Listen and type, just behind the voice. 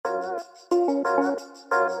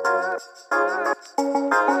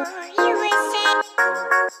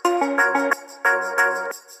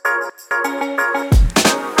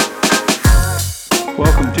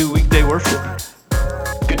Welcome to Weekday Worship.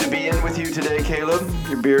 Good to be in with you today, Caleb.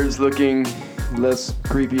 Your beard's looking less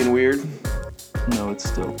creepy and weird. No, it's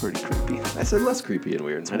still pretty creepy. I said less creepy and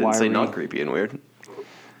weird. I didn't say not creepy and weird.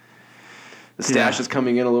 The stash is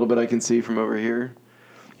coming in a little bit, I can see from over here.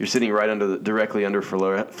 You're sitting right directly under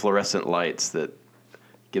fluorescent lights that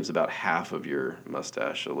gives about half of your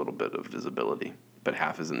mustache a little bit of visibility, but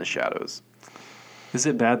half is in the shadows. Is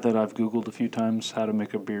it bad that I've Googled a few times how to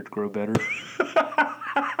make a beard grow better?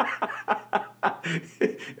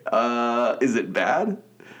 Is it bad?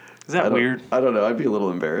 Is that weird? I don't know. I'd be a little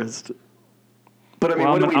embarrassed. But I mean,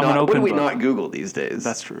 Well, what do we not Google these days?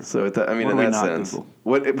 That's true. So in that sense,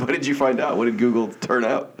 what did you find out? What did Google turn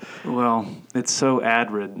out? Well, it's so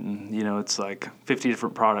ad ridden. It's like 50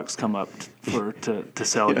 different products come up to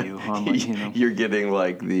sell you. You're getting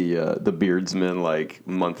like the Beardsman like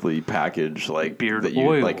monthly package, like beard that you,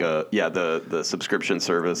 oil, like the subscription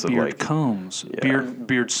service of beard like combs,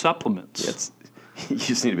 beard supplements. You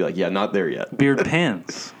just need to be like, not there yet. Beard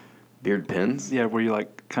pens. Beard pens? Yeah, where you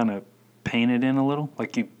like kind of paint it in a little,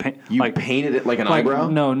 like you paint. You painted it like an eyebrow?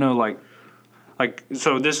 No, like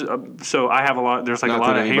so. This so I have a lot. There's like not a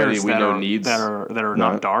lot of hairs that are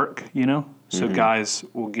not dark. So guys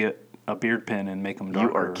will get a beard pen and make them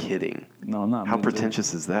darker. You are kidding. No, I'm not. How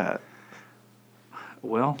pretentious is that?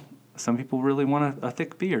 Well, some people really want a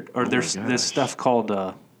thick beard. Or there's this stuff called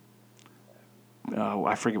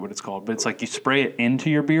I forget what it's called, but it's like you spray it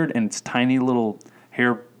into your beard and it's tiny little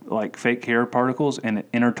hair, like fake hair particles, and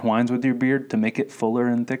it intertwines with your beard to make it fuller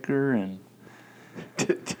and thicker. And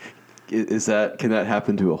can that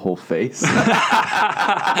happen to a whole face? Because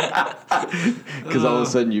all of a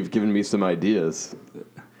sudden you've given me some ideas.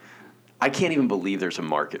 I can't even believe there's a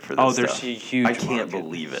market for this. Oh, there's a huge I can't market.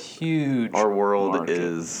 believe it. Huge. Our world market.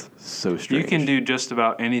 is so strange. You can do just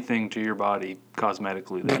about anything to your body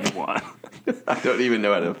cosmetically that you want. I don't even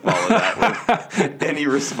know how to follow that with any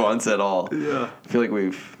response at all. Yeah. I feel like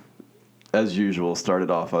we've, as usual,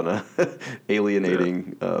 started off on a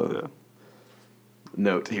alienating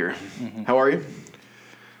note here. Mm-hmm. How are you?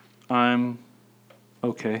 I'm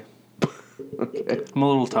okay. Okay. I'm a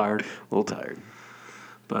little tired.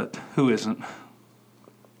 But who isn't?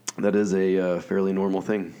 That is a fairly normal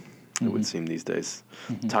thing, it would seem these days.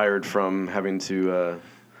 Mm-hmm. Tired from having to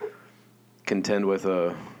contend with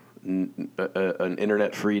an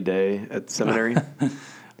internet-free day at seminary?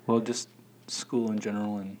 Well, just school in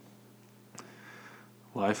general and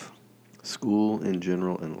life. School in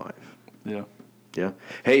general and life. Yeah. Yeah.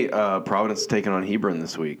 Hey, Providence taking on Hebron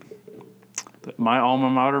this week. My alma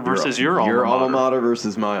mater versus your alma mater. Your alma mater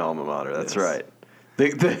versus my alma mater. That's right.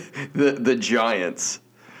 The giants.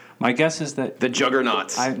 My guess is that the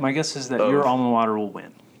juggernauts. My guess is that your alma mater will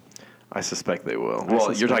win. I suspect they will.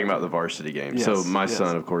 Well, you're talking about the varsity game. Yes, so my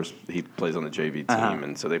son, of course, he plays on the JV team,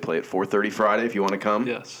 and so they play at 4:30 Friday. If you want to come,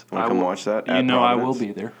 yes, want to come watch that. I will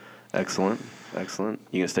be there. Excellent. You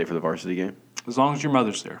gonna stay for the varsity game? As long as your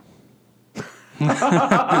mother's there.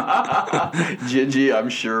 Gingy, I'm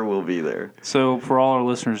sure will be there. So for all our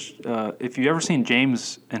listeners, if you've ever seen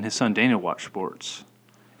James and his son Daniel watch sports,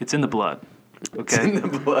 it's in the blood. Okay?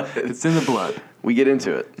 It's in the blood. We get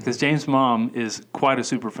into it. Because James' mom is quite a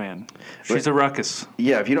super fan. She's a ruckus.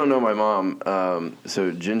 Yeah, if you don't know my mom,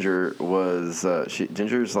 so Ginger was,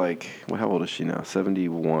 Ginger's like, how old is she now?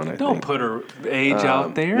 71, I think. Don't put her age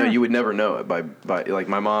out there. No, you would never know it by like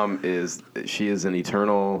my mom she is an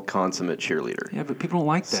eternal consummate cheerleader. Yeah, but people don't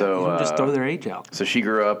like that. So, you don't just throw their age out. So she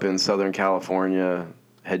grew up in Southern California,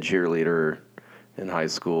 head cheerleader in high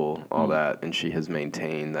school, all that, and she has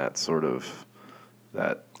maintained that sort of,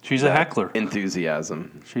 She's a heckler.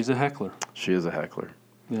 Enthusiasm. She's a heckler. She is a heckler.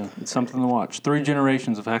 Yeah, it's something to watch. 3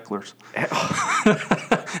 generations of hecklers.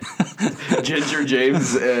 Ginger,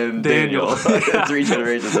 James, and Daniel. 3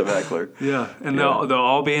 generations of heckler. Yeah, and they'll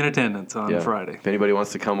all be in attendance on Friday. If anybody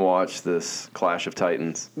wants to come watch this Clash of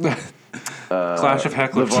Titans. Clash of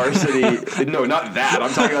hecklers. The varsity. No, not that.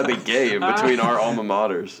 I'm talking about the game between our alma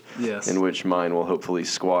maters. Yes. In which mine will hopefully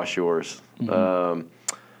squash yours. Mm-hmm.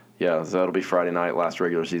 So that'll be Friday night, last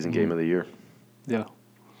regular season game of the year. Yeah.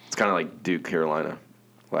 It's kind of like Duke, Carolina.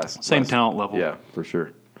 Same talent level. Yeah, for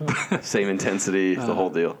sure. Same intensity, the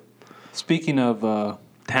whole deal. Speaking of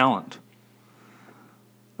talent,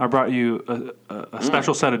 I brought you a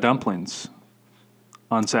special set of dumplings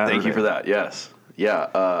on Saturday. Thank you for that. Yes. Yeah.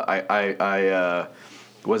 I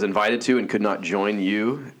was invited to and could not join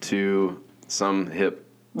you to some hip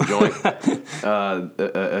joint,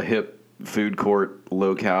 a hip food court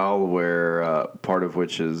locale where part of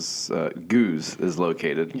which is Goose is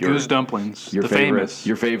located. Goose Dumplings, your famous.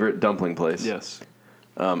 Your favorite dumpling place. Yes.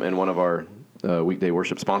 And one of our weekday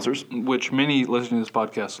worship sponsors. Which many listening to this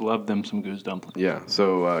podcast love them some Goose Dumplings. Yeah,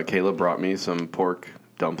 so Caleb brought me some pork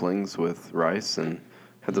dumplings with rice and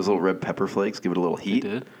had those little red pepper flakes, give it a little heat. He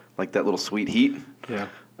did. Like that little sweet heat. Yeah.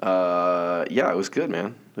 Yeah, it was good,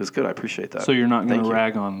 man. It was good. I appreciate that. So you're not going to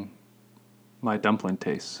rag on my dumpling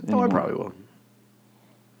tastes anymore? Oh, I probably will.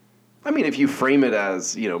 I mean, if you frame it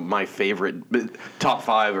as, my favorite, top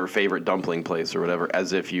 5 or favorite dumpling place or whatever,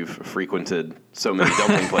 as if you've frequented so many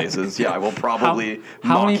dumpling places, yeah, I will probably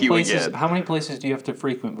mock you again. How many places do you have to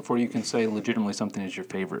frequent before you can say legitimately something is your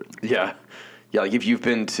favorite? Yeah. Yeah, like if you've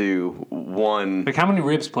been to one... Like how many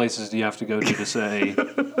ribs places do you have to go to say,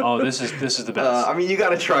 oh, this is the best? I mean, you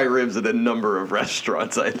got to try ribs at a number of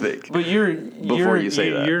restaurants, I think. But you're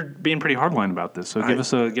being pretty hardline about this, so give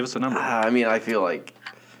us a number. I mean, I feel like...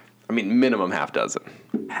 minimum half dozen.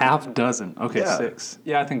 Half dozen? Okay, yeah. 6.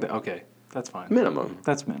 Yeah, I think that... Okay, that's fine. Minimum.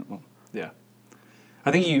 That's minimum, yeah.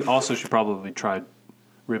 I think you also should probably try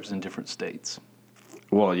ribs in different states.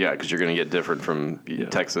 Well, yeah, because you're going to get different from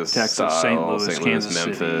Texas, St. Louis, Kansas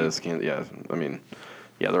Memphis. City.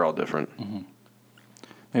 They're all different. Mm-hmm.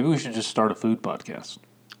 Maybe we should just start a food podcast.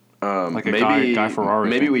 Like a Guy Ferrari.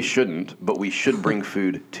 Maybe we shouldn't, but we should bring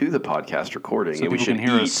food to the podcast recording. So and we should can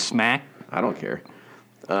hear us smack? I don't care.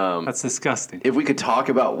 That's disgusting. If we could talk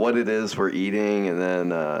about what it is we're eating, and then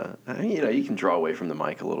you can draw away from the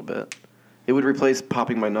mic a little bit. It would replace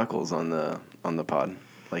popping my knuckles on the pod.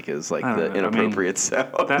 Like the inappropriate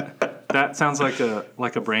sound. That sounds like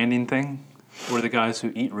a branding thing. We're the guys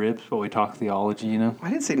who eat ribs while we talk theology, I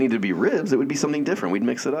didn't say it needed to be ribs. It would be something different. We'd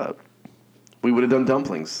mix it up. We would have done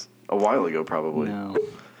dumplings a while ago, probably. No.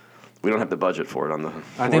 We don't have the budget for it on the...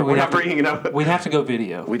 I think we're not bringing it up. We'd have to go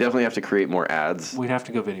video. We definitely have to create more ads. We'd have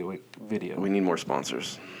to go video. We need more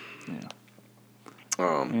sponsors. Yeah.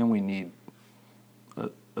 And we need a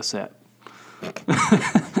set.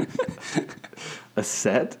 A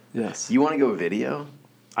set? Yes. You want to go video?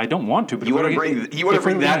 I don't want to, but you want to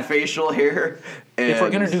bring that facial hair. And if we're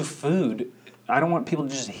gonna do food, I don't want people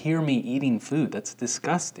to just hear me eating food. That's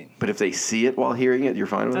disgusting. But if they see it while hearing it, you're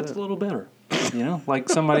fine with it. That's a little better. Like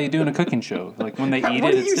somebody doing a cooking show. Like when they eat it.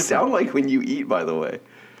 What do you different. sound like when you eat? By the way.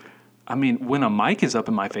 I mean, when a mic is up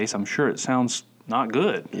in my face, I'm sure it sounds not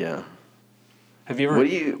good. Yeah. Have you ever?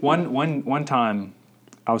 One time,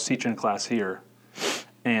 I was teaching a class here.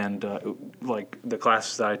 And like the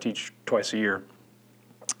classes that I teach twice a year,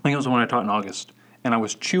 I think it was the one I taught in August, and I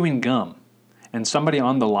was chewing gum, and somebody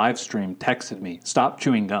on the live stream texted me, "Stop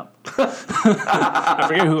chewing gum." I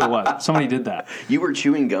forget who it was. Somebody did that. You were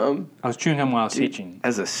chewing gum? I was chewing gum while I was teaching.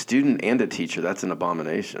 As a student and a teacher, that's an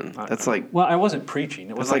abomination. That's like... Well, I wasn't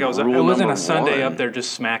preaching. It was like it wasn't a Sunday up there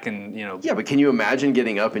just smacking, Yeah, but can you imagine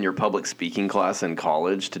getting up in your public speaking class in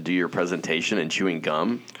college to do your presentation and chewing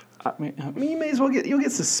gum? I mean, you may as well you'll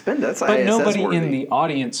get suspended. That's but ISS nobody worthy. in the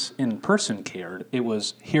audience in person cared. It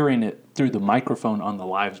was hearing it through the microphone on the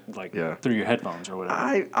live, through your headphones or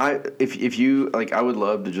whatever. If you like, I would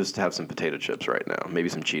love to just have some potato chips right now. Maybe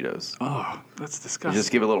some Cheetos. Oh, that's disgusting. You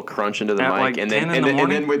just give a little crunch into the mic, and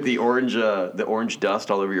then with the orange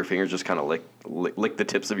dust all over your fingers, just kind of lick the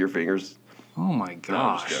tips of your fingers. Oh my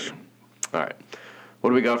gosh! All right,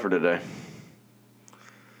 what do we got for today?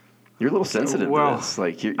 You're a little sensitive to this.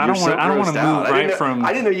 Like you're so grossed out. I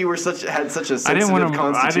didn't know you were had such a sensitive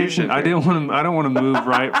constitution. I don't want to move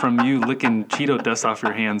right from you licking Cheeto dust off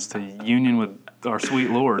your hands to union with our sweet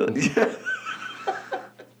Lord.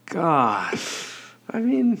 Gosh. I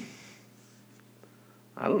mean,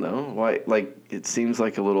 I don't know why. Like it seems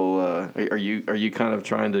like a little. Are you kind of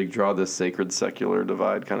trying to draw this sacred secular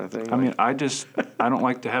divide kind of thing? I mean, I don't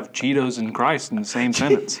like to have Cheetos and Christ in the same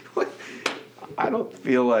sentence. I don't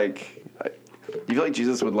feel like... Do you feel like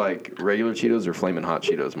Jesus would like regular Cheetos or Flamin' Hot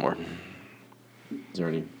Cheetos more? Is there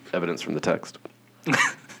any evidence from the text?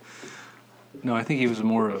 No, I think he was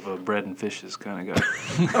more of a bread and fishes kind of guy.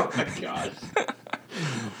 Oh my God!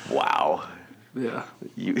 Wow. Yeah.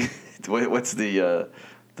 What's the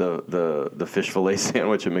fish fillet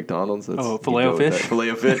sandwich at McDonald's? Filet-O-Fish?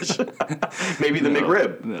 Filet-O-Fish. Maybe the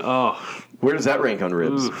McRib. Oh. Where does that rank on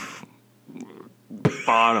ribs? Oof.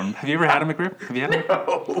 Bottom. Have you ever had a McRib? Have you had it?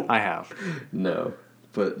 No. I have. No.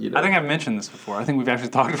 But, I think I've mentioned this before. I think we've actually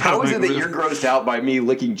talked about it. How is it that you're grossed out by me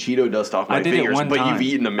licking Cheeto dust off my fingers, but you've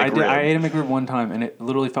eaten a McRib? I ate a McRib one time, and it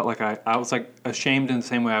literally felt like I was like ashamed in the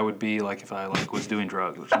same way I would be like if I was doing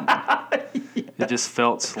drugs or something. Yeah. It just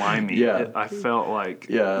felt slimy. Yeah. I felt like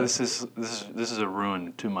this is a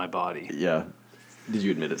ruin to my body. Yeah. Did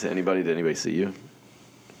you admit it to anybody? Did anybody see you?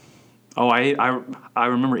 Oh, I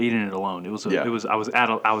remember eating it alone. It was I was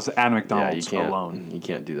at McDonald's alone. You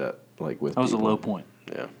can't do that with. That was people. A low point.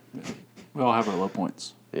 Yeah. We all have our low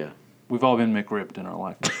points. Yeah. We've all been McRibbed in our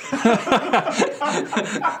life.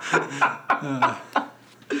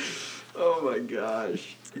 Oh my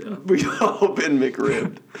gosh. Yeah. We've all been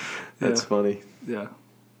McRibbed. That's funny. Yeah.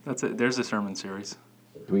 That's it. There's a sermon series.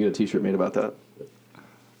 Can we get a T-shirt made about that?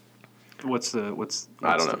 What's the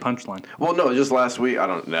punchline? Well, no, just last week. I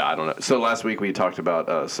don't know. So last week we talked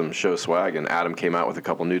about some show swag, and Adam came out with a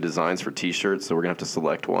couple new designs for T-shirts. So we're gonna have to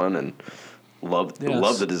select one, and love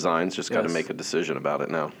the designs. Just got to make a decision about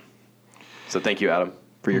it now. So thank you, Adam,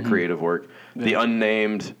 for your creative work. Yeah. The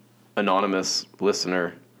unnamed anonymous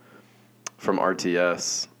listener from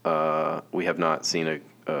RTS. We have not seen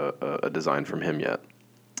a design from him yet.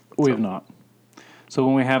 We have not. So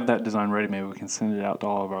when we have that design ready, maybe we can send it out to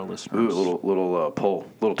all of our listeners. Ooh, little poll,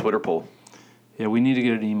 little Twitter poll. Yeah, we need to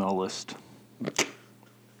get an email list.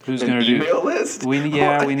 Who's going to do? Email list? We need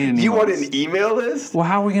an email list. You want an email list? Well,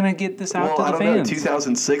 how are we going to get this out to the fans? Know.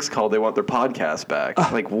 2006 called. They want their podcast back.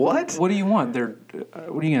 Like what? What do you want? What are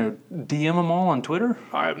you going to DM them all on Twitter?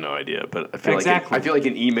 I have no idea, but I feel like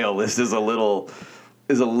an email list is a little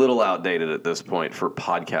outdated at this point for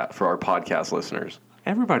our podcast listeners.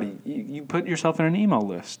 Everybody, you put yourself in an email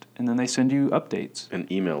list, and then they send you updates.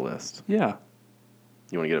 An email list? Yeah.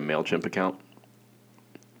 You want to get a MailChimp account?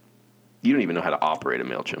 You don't even know how to operate a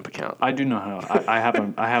MailChimp account. I do know how. I have a.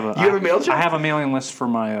 You have a MailChimp? I have a mailing list for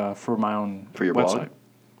my own for your website.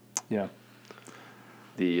 Blog? Yeah.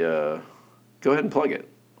 Go ahead and plug it.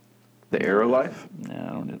 The Aerolife? Yeah,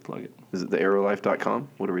 I don't need to plug it. Is it the Aerolife.com?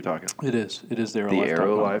 What are we talking? It is. It is the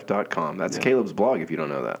Aerolife.com. That's Caleb's blog if you don't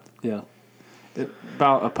know that. Yeah.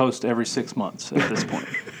 About a post every 6 months at this point.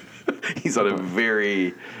 He's on a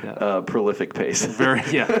very prolific pace.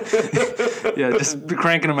 Yeah, just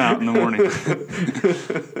cranking them out in the morning.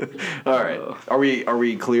 All right, are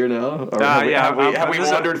we clear now? Have we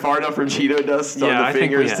wandered far enough from Cheeto dust on the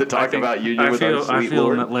fingers to talk about union with our sweet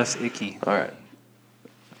Lord? I feel less icky. All right.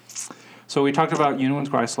 So we talked about union with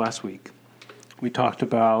Christ last week. We talked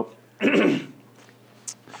about kind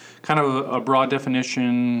of a broad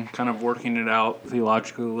definition, kind of working it out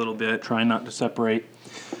theologically a little bit, trying not to separate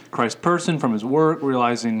Christ's person from his work,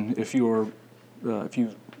 realizing if you've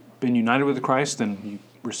been united with Christ, then you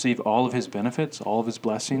receive all of his benefits, all of his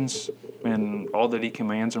blessings, and all that he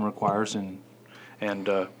commands and requires and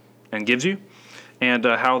gives you, and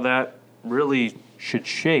how that really should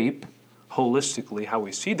shape holistically how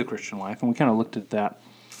we see the Christian life. And we kind of looked at that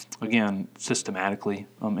again systematically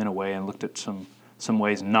in a way, and looked at some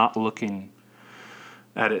ways not looking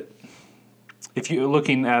at it. If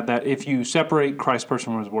you separate Christ's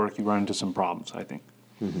person from his work, you run into some problems, I think.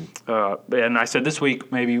 Mm-hmm. And I said this week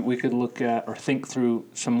maybe we could look at or think through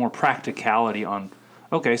some more practicality on,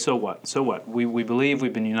 okay, so what? So what? We believe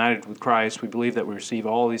we've been united with Christ. We believe that we receive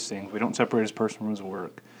all these things. We don't separate his person from his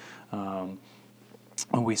work. And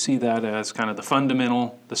we see that as kind of the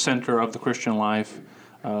fundamental, the center of the Christian life.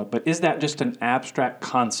 But is that just an abstract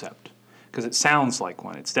concept? Because it sounds like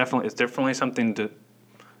one. It's definitely something to,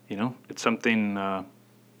 it's something.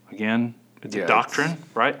 Again, it's a doctrine,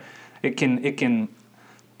 right? It can.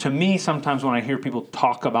 To me, sometimes when I hear people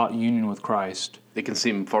talk about union with Christ, it can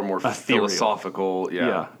seem far more philosophical.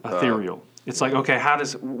 Yeah, ethereal. It's like, okay,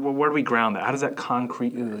 where do we ground that? How does that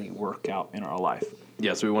concretely work out in our life?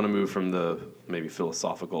 Yeah, so we want to move from the maybe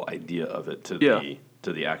philosophical idea of it to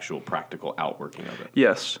the actual practical outworking of it.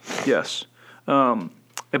 Yes.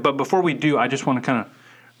 But before we do, I just want to kind of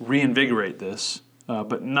reinvigorate this,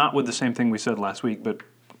 but not with the same thing we said last week, but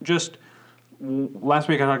just last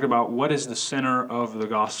week I talked about what is the center of the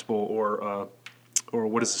gospel or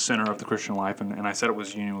what is the center of the Christian life, and I said it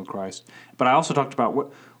was union with Christ. But I also talked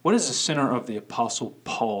about what is the center of the Apostle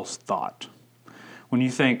Paul's thought. When you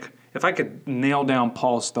think, if I could nail down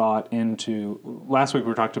Paul's thought into, last week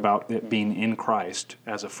we talked about it being in Christ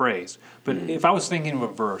as a phrase, but if I was thinking of a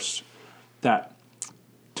verse that,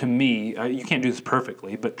 to me, you can't do this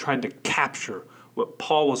perfectly, but tried to capture what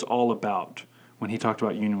Paul was all about when he talked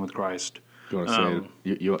about union with Christ. You want to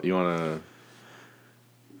say, you want to,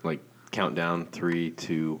 like, count down 3,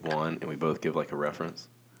 2, 1, and we both give, like, a reference?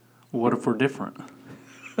 What if we're different?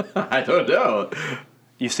 I don't know.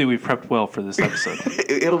 You see, we've prepped well for this episode.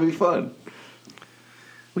 It'll be fun.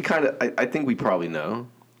 We kind of, I think we probably know.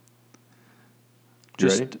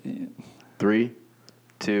 Just ready? 3,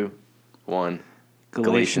 2, 1.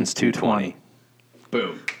 Galatians 2:20.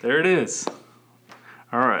 Boom. There it is.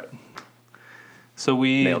 All right. So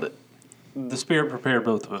we nailed it. The Spirit prepared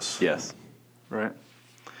both of us. Yes. Right.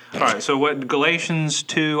 All right, so what Galatians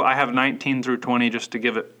 2, I have 19 through 20 just to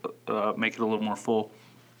give it, make it a little more full.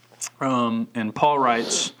 And Paul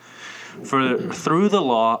writes, "For through the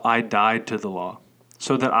law I died to the law,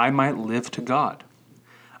 so that I might live to God.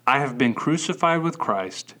 I have been crucified with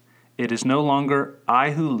Christ. It is no longer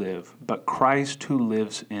I who live, but Christ who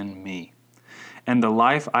lives in me. And the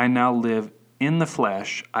life I now live in the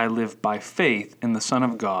flesh, I live by faith in the Son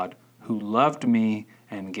of God, who loved me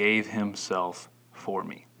and gave himself for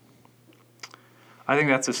me." I think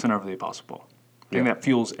that's the center of the Apostle Paul. I think that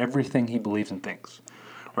fuels everything he believes and thinks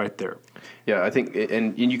right there. Yeah, I think,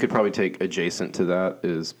 and you could probably take adjacent to that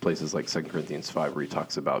is places like 2 Corinthians 5 where he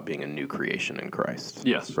talks about being a new creation in Christ.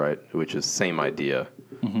 Yes. Right? Which is same idea,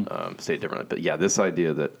 stated differently. But yeah, this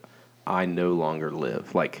idea that I no longer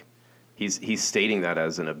live. Like, he's stating that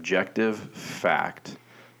as an objective fact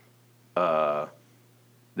that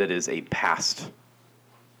is a past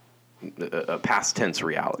tense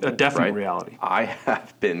reality. A definite reality. I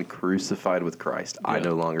have been crucified with Christ. Yeah. I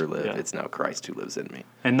no longer live. Yeah. It's now Christ who lives in me.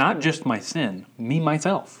 And not just my sin, me,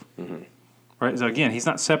 myself. Mm-hmm. Right? So again, he's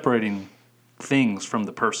not separating things from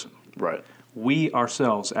the person. Right. We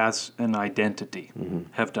ourselves, as an identity,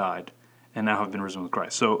 have died and now have been risen with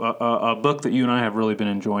Christ. So a book that you and I have really been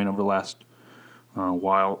enjoying over the last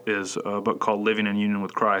while is a book called Living in Union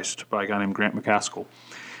with Christ by a guy named Grant McCaskill.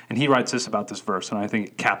 And he writes this about this verse, and I think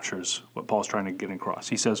it captures what Paul's trying to get across.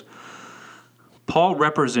 He says, "Paul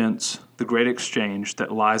represents the great exchange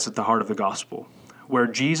that lies at the heart of the gospel, where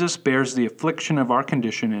Jesus bears the affliction of our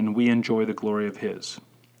condition and we enjoy the glory of his.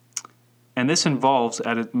 And this involves,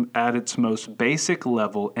 at its most basic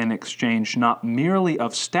level, an exchange not merely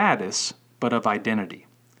of status, but of identity.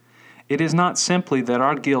 It is not simply that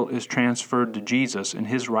our guilt is transferred to Jesus and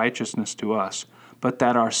his righteousness to us, but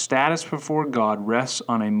that our status before God rests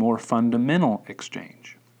on a more fundamental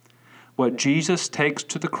exchange. What Jesus takes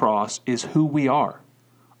to the cross is who we are,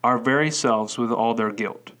 our very selves with all their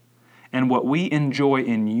guilt. And what we enjoy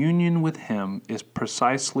in union with him is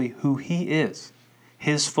precisely who he is,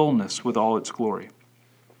 his fullness with all its glory.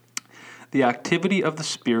 The activity of the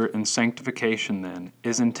Spirit in sanctification, then,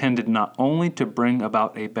 is intended not only to bring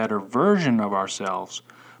about a better version of ourselves,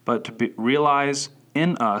 but to realize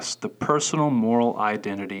in us the personal moral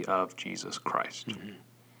identity of Jesus Christ." Mm-hmm.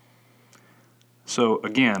 So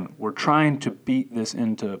again, we're trying to beat this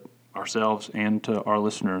into ourselves and to our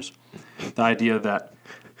listeners, the idea that...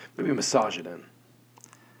 Maybe massage it in.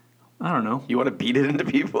 I don't know. You want to beat it into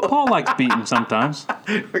people? Paul likes beating sometimes.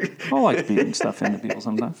 Paul likes beating stuff into people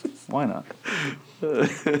sometimes. Why not?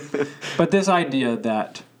 But this idea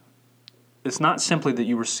that it's not simply that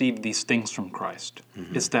you receive these things from Christ.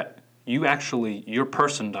 Mm-hmm. It's that you actually, your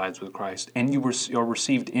person dies with Christ, and you are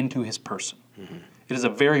received into his person. Mm-hmm. It is a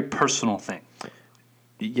very personal thing.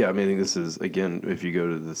 Yeah, I mean, I think this is, again, if you go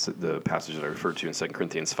to the passage that I referred to in 2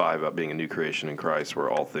 Corinthians 5 about being a new creation in Christ,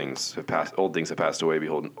 where all things have passed, old things have passed away,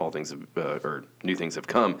 behold, all things have, or new things have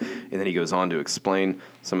come. And then he goes on to explain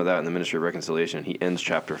some of that in the ministry of reconciliation. He ends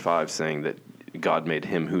chapter 5 saying that God made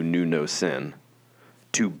him who knew no sin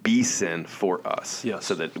to be sin for us, yes,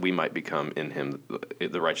 so that we might become in him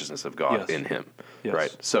the righteousness of God, yes, in him, yes,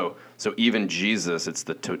 right? So even Jesus, it's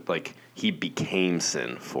he became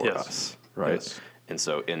sin for, yes, us, right? Yes. And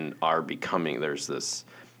so in our becoming, there's this.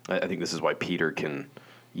 I think this is why Peter can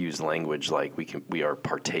use language like we are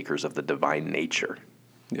partakers of the divine nature,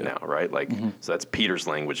 yeah, now, right? Like, mm-hmm, so that's Peter's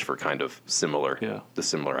language for kind of similar, yeah, the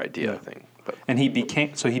similar idea, yeah, I think. But. And he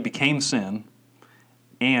became sin,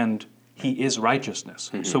 and he is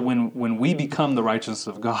righteousness. Mm-hmm. So when we become the righteousness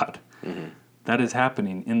of God, mm-hmm, that is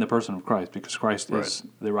happening in the person of Christ, because Christ, right, is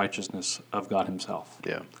the righteousness of God himself.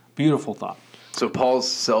 Yeah. Beautiful thought. So Paul's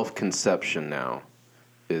self-conception now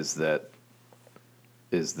is that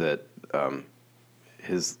his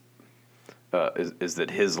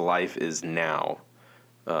life is now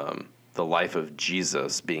the life of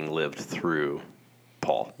Jesus being lived through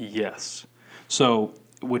Paul. Yes. So,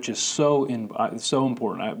 which is so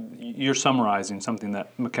important. You're summarizing something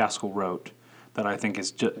that McCaskill wrote that I think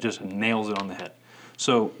is just nails it on the head.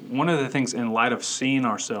 So one of the things, in light of seeing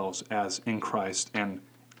ourselves as in Christ, and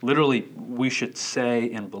literally we should say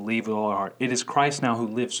and believe with all our heart, it is Christ now who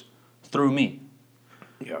lives through me.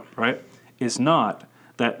 Yeah. Right? Is not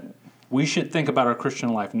that we should think about our Christian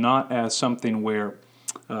life not as something where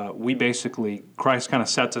Christ kind of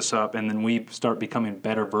sets us up and then we start becoming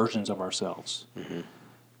better versions of ourselves. Mm-hmm.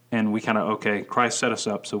 And we kind of, Christ set us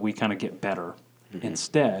up so we kind of get better. Mm-hmm.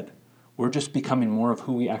 Instead, we're just becoming more of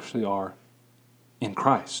who we actually are in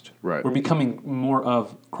Christ. Right. We're becoming more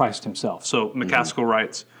of Christ himself. So McCaskill, mm-hmm,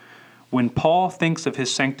 writes, when Paul thinks of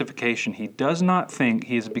his sanctification, he does not think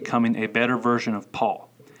he is becoming a better version of Paul.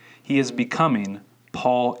 He is becoming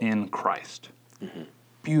Paul in Christ. Mm-hmm.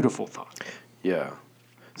 Beautiful thought. Yeah.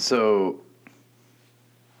 So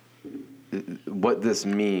what this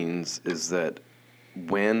means is that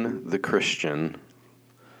when the Christian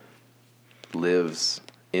lives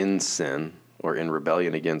in sin or in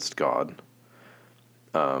rebellion against God,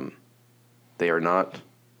 they are not...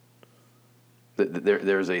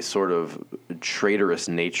 There's a sort of traitorous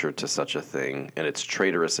nature to such a thing, and it's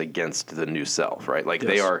traitorous against the new self, right? Like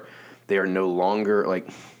yes. They are no longer like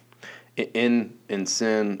in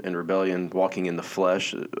sin and rebellion, walking in the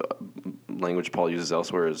flesh. Language Paul uses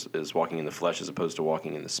elsewhere is walking in the flesh as opposed to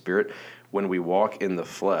walking in the spirit. When we walk in the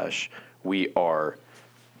flesh, we are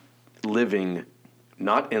living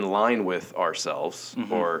not in line with ourselves,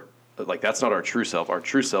 mm-hmm. or like that's not our true self. Our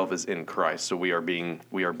true self is in Christ, so we are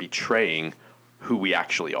betraying who we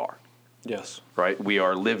actually are. Yes. Right? We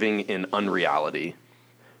are living in unreality.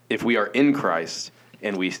 If we are in Christ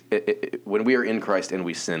and when we are in Christ and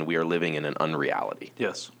we sin, we are living in an unreality.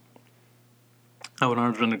 Yes. I would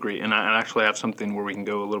 100% agree. And I actually have something where we can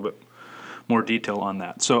go a little bit more detail on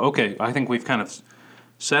that. So, okay, I think we've kind of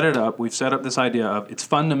set it up. We've set up this idea of it's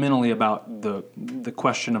fundamentally about the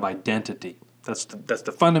question of identity. That's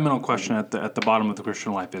the fundamental question at the bottom of the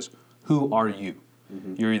Christian life is, who are you?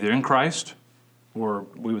 Mm-hmm. You're either in Christ, or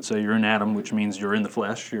we would say you're in Adam, which means you're in the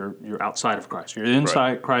flesh. You're outside of Christ. You're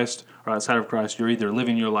inside right. Christ or outside of Christ. You're either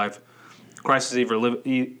living your life. Christ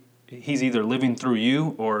is he's either living through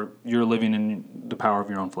you, or you're living in the power of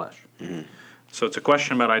your own flesh. Mm-hmm. So it's a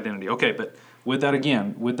question about identity. Okay, but with that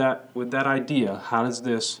again, with that idea, how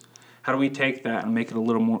do we take that and make it a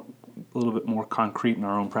little bit more concrete in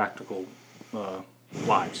our own practical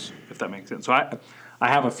lives, if that makes sense? So I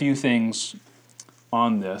have a few things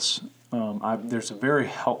on this. There's a very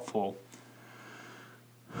helpful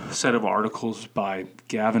set of articles by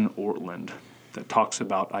Gavin Ortland that talks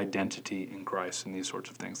about identity in Christ and these sorts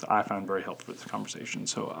of things that I found very helpful for this conversation.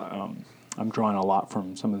 So I'm drawing a lot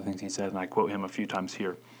from some of the things he said, and I quote him a few times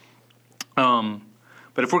here. But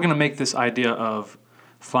if we're going to make this idea of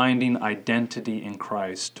finding identity in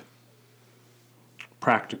Christ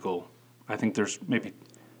practical, I think there's maybe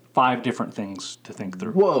 5 different things to think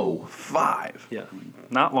through. Whoa, 5? Yeah,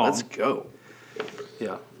 not long. Let's go.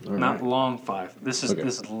 Yeah, all not right. Long 5. This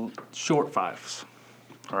is short 5s.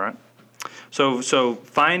 All right. So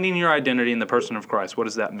finding your identity in the person of Christ. What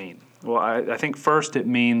does that mean? Well, I think first it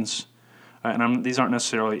means, and these aren't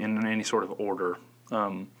necessarily in any sort of order,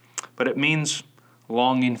 but it means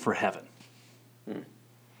longing for heaven.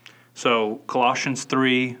 So Colossians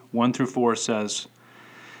 3:1-4 says,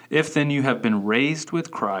 "If then you have been raised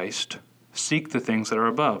with Christ, seek the things that are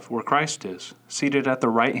above, where Christ is, seated at the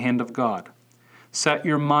right hand of God. Set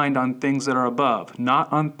your mind on things that are above,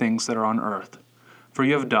 not on things that are on earth. For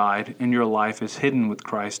you have died, and your life is hidden with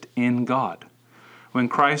Christ in God. When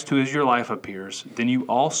Christ, who is your life, appears, then you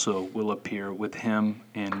also will appear with him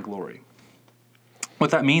in glory."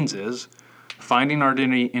 What that means is, finding our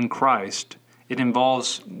identity in Christ, it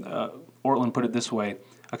involves, Ortland put it this way,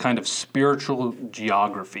 a kind of spiritual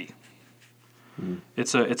geography.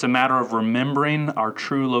 It's a matter of remembering our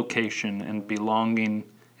true location and belonging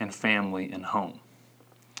and family and home.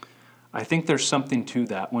 I think there's something to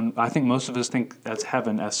that. I think most of us think as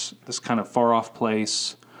heaven as this kind of far off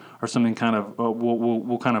place, or something kind of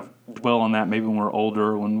we'll kind of dwell on that maybe when we're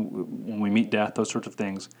older, when we meet death, those sorts of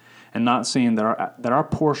things, and not seeing that our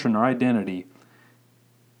portion, our identity,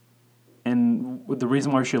 and the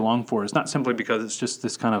reason why we should long for it is not simply because it's just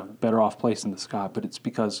this kind of better off place in the sky, but it's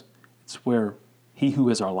because it's where He who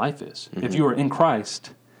is our life is. Mm-hmm. If you are in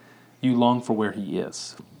Christ, you long for where He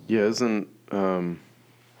is. Yeah, isn't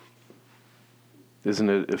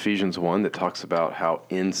it Ephesians 1 that talks about how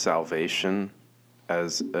in salvation,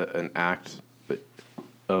 as an act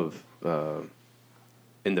of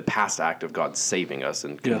in the past act of God saving us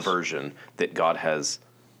and conversion, yes, that God has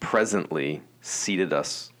presently seated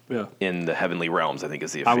us in the heavenly realms, I think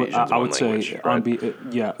is the Ephesians 1 language. I would say,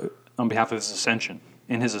 right? On behalf of His ascension.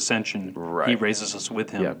 In His ascension, right, He raises us with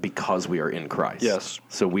Him. Yeah, because we are in Christ. Yes.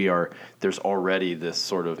 So there's already this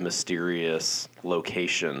sort of mysterious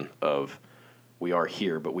location of we are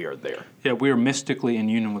here, but we are there. Yeah, we are mystically in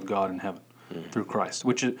union with God in heaven through Christ,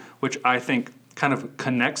 which I think kind of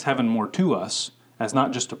connects heaven more to us as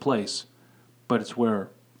not just a place, but it's where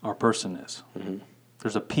our person is. Mm-hmm.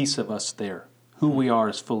 There's a piece of us there. Who we are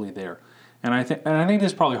is fully there. And I think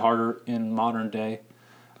this is probably harder in modern day.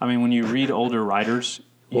 I mean, when you read older writers,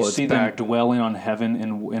 you see them dwelling on heaven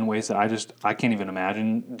in ways that I can't even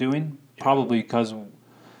imagine doing. Yeah. Probably because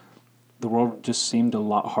the world just seemed a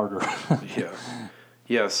lot harder.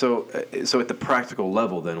 Yeah. So at the practical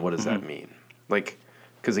level, then, what does that mean? Like,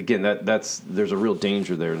 Because again, there's a real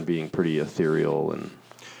danger there in being pretty ethereal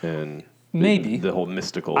and maybe the whole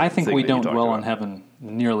mystical. I think we don't dwell on heaven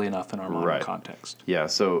nearly enough in our modern context. Yeah,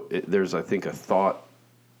 so there's I think a thought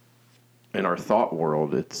in our thought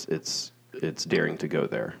world. It's daring to go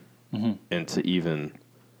there, and to even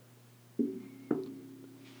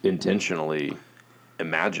intentionally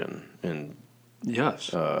imagine and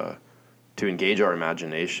to engage our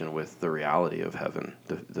imagination with the reality of heaven,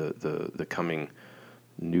 the coming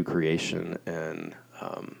new creation, and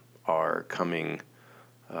our coming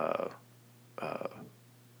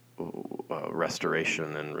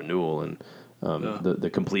restoration and renewal, and the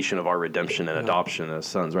completion of our redemption and adoption as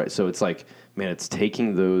sons, right? So it's like, man, it's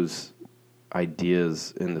taking those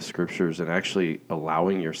ideas in the scriptures and actually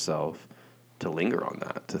allowing yourself to linger on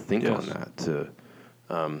that, to think on that,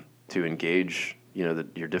 to engage,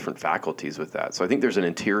 your different faculties with that. So I think there's an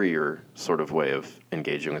interior sort of way of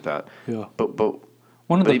engaging with that. Yeah. But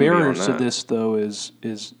one of the barriers to this, though,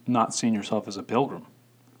 is not seeing yourself as a pilgrim.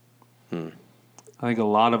 I think a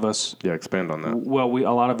lot of us. Yeah, expand on that. Well,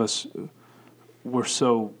 a lot of us,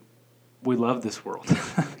 we love this world.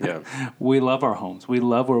 Yeah. We love our homes. We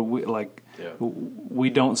love where we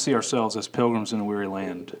don't see ourselves as pilgrims in a weary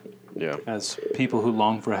land. Yeah. As people who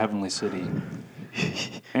long for a heavenly city.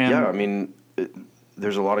 And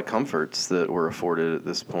there's a lot of comforts that we're afforded at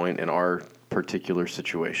this point in our particular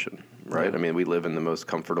situation, right? Yeah. I mean, we live in the most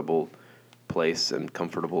comfortable place and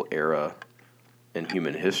comfortable era in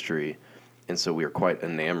human history, and so we are quite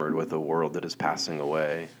enamored with a world that is passing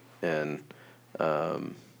away, and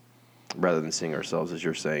rather than seeing ourselves, as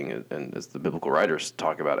you're saying, and as the biblical writers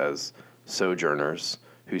talk about, as sojourners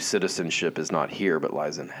whose citizenship is not here but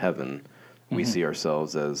lies in heaven, we see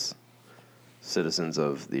ourselves as citizens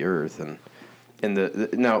of the earth. And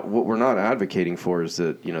now what we're not advocating for is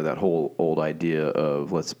that, that whole old idea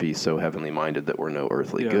of let's be so heavenly minded that we're no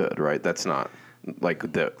earthly good, right? That's not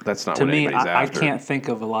that's not to what me, anybody's after. I can't think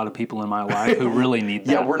of a lot of people in my life who really need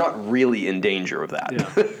that. Yeah, we're not really in danger of that.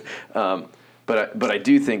 Yeah. But I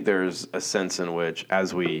do think there's a sense in which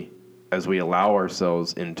as we allow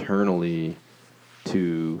ourselves internally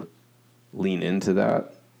to lean into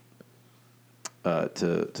that,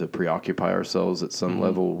 to preoccupy ourselves at some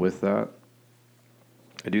level with that,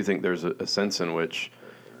 I do think there's a sense in which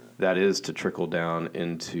that is to trickle down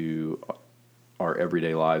into our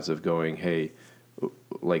everyday lives of going, hey,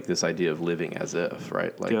 like this idea of living as if,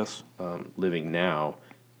 right? Like living now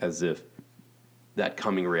as if that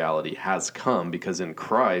coming reality has come, because in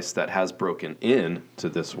Christ that has broken in to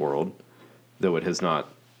this world, though it has not,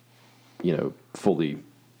 fully,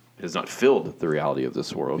 it has not filled the reality of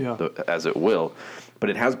this world as it will,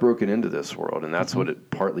 but it has broken into this world, and that's what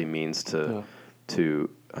it partly means to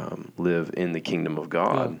live in the kingdom of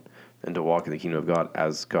God and to walk in the kingdom of God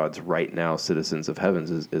as God's right now citizens of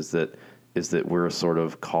heavens. Is that we're a sort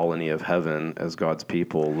of colony of heaven as God's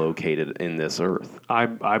people located in this earth.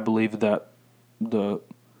 I believe that the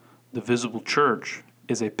visible church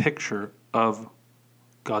is a picture of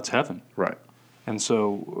God's heaven. Right. And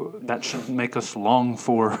so that should make us long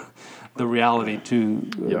for the reality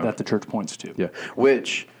that the church points to. Yeah,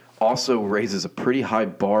 which also raises a pretty high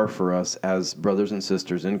bar for us as brothers and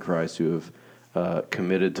sisters in Christ who have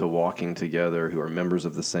committed to walking together, who are members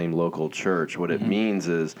of the same local church. What it means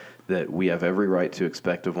is that we have every right to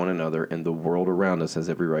expect of one another, and the world around us has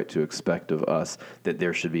every right to expect of us that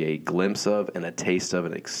there should be a glimpse of and a taste of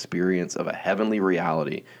an experience of a heavenly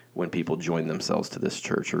reality when people join themselves to this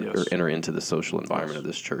church or enter into the social environment of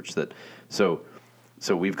this church. So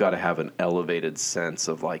we've got to have an elevated sense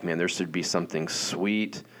of like, man, there should be something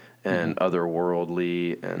sweet and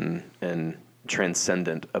otherworldly and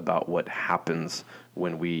transcendent about what happens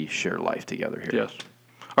when we share life together here. Yes.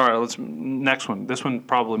 All right, next one. This one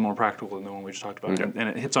probably more practical than the one we just talked about, and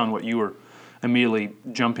it hits on what you were immediately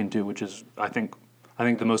jumping to, which is I think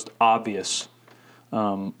the most obvious,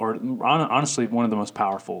 honestly one of the most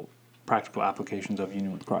powerful practical applications of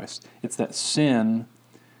union with Christ. It's that sin.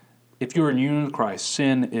 If you're in union with Christ,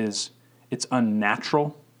 sin it's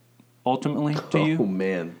unnatural, ultimately to you. Oh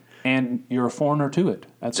man. And you're a foreigner to it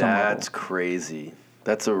at some level. That's crazy.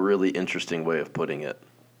 That's a really interesting way of putting it.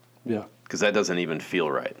 Yeah. Because that doesn't even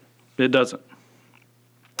feel right. It doesn't.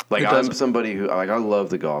 Like, I'm somebody who, I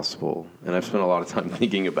love the gospel, and I've spent a lot of time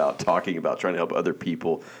thinking about, talking about, trying to help other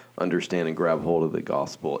people understand and grab hold of the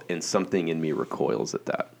gospel, and something in me recoils at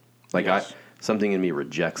that. Like, something in me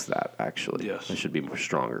rejects that, actually. Yes. I should be more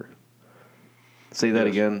stronger. Say that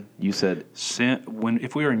again. You said...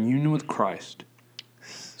 If we are in union with Christ,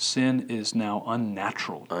 sin is now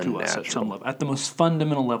unnatural to us at some level, at the most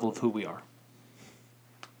fundamental level of who we are.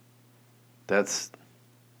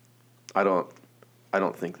 I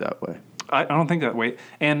don't think that way. I don't think that way.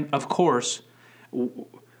 And of course,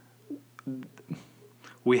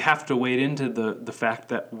 we have to wade into the fact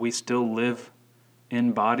that we still live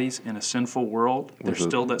in bodies in a sinful world. There's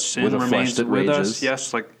still that sin remains with us.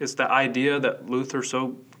 Yes, like it's the idea that Luther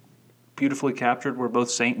so beautifully captured. We're both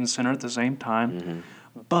saint and sinner at the same time. Mm-hmm.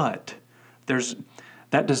 But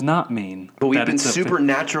that does not mean. But we've been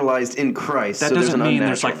supernaturalized in Christ. That doesn't mean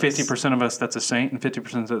there's like 50% of us that's a saint and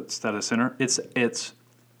 50% that's a sinner. It's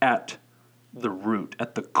at the root,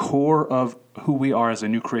 at the core of who we are as a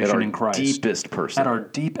new creation in Christ. Deepest person.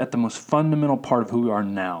 At the most fundamental part of who we are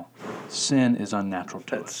now. Sin is unnatural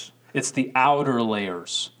to us. It's the outer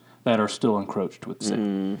layers that are still encroached with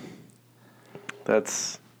sin. I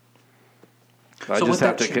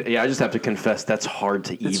just have to confess that's hard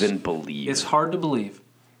to even believe. It's hard to believe,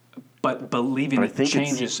 but believing it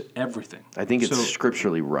changes everything. I think it's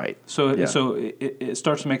scripturally right. So it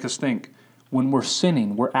starts to make us think, when we're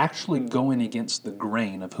sinning, we're actually going against the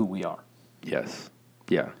grain of who we are. Yes.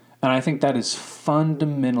 Yeah. And I think that is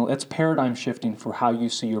fundamental. It's paradigm shifting for how you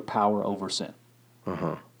see your power over sin.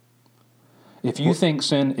 Uh-huh. If you think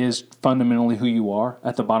sin is fundamentally who you are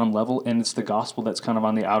at the bottom level, and it's the gospel that's kind of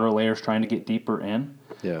on the outer layers trying to get deeper in,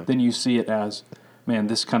 then you see it as, man,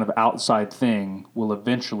 this kind of outside thing will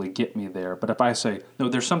eventually get me there. But if I say, no,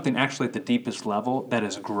 there's something actually at the deepest level that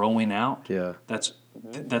is growing out,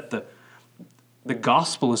 the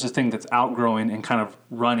gospel is the thing that's outgrowing and kind of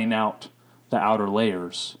running out the outer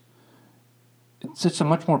layers. It's just a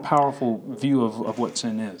much more powerful view of what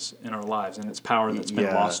sin is in our lives and its power that's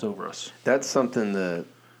been lost over us. That's something that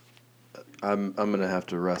I'm going to have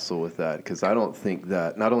to wrestle with that, because I don't think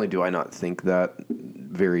that, not only do I not think that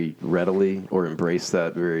very readily or embrace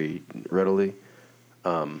that very readily,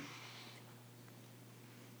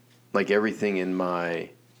 like everything in my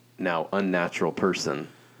now unnatural person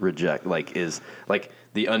is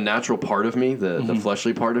the unnatural part of me, the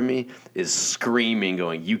fleshly part of me is screaming,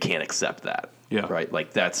 going, you can't accept that. Yeah. Right.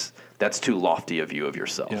 Like that's too lofty a view of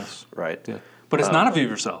yourself. Yes. Right. Yeah. But it's not a view of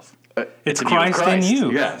yourself. It's Christ in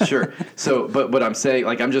you. Yeah, sure. So, but what I'm saying,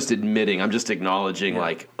 like, I'm just acknowledging,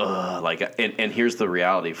 and here's the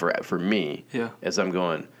reality for me, as I'm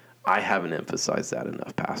going, I haven't emphasized that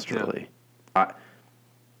enough pastorally. Yeah.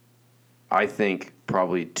 I think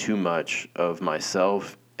probably too much of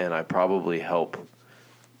myself, and I probably help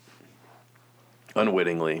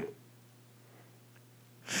unwittingly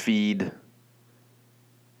feed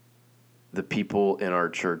the people in our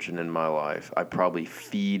church and in my life. I probably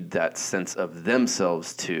feed that sense of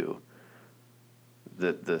themselves too,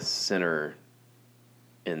 that the sinner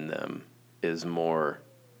in them is more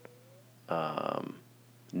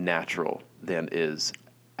natural than is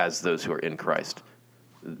as those who are in Christ,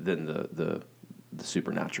 than the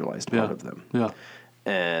supernaturalized part of them. Yeah.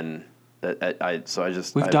 And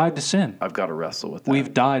we've died to sin. I've got to wrestle with that.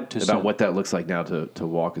 We've died to sin. About what that looks like now to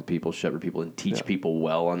walk with people, shepherd people, and teach people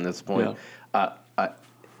well on this point. Yeah.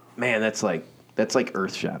 Man, that's like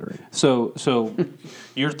earth shattering. So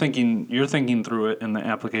you're thinking through it and the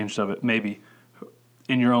applications of it. Maybe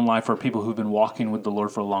in your own life are people who've been walking with the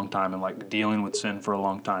Lord for a long time and like dealing with sin for a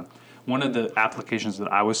long time. One of the applications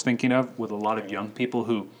that I was thinking of with a lot of young people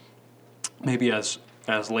who maybe as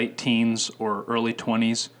late teens or early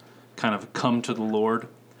 20s kind of come to the Lord,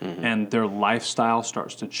 and their lifestyle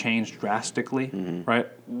starts to change drastically, right?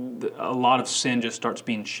 A lot of sin just starts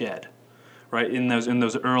being shed, right? In those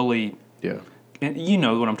early, and you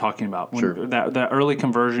know what I'm talking about. When sure. That early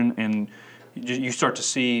conversion, and you start to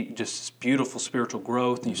see just this beautiful spiritual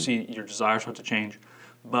growth, and you see your desires start to change,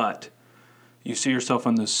 but you see yourself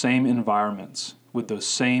in those same environments with those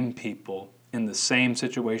same people, in the same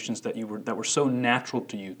situations that were so natural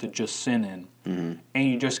to you to just sin in, and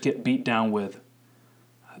you just get beat down with,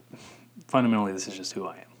 fundamentally, this is just who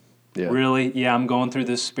I am. Yeah. Really, I'm going through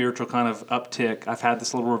this spiritual kind of uptick. I've had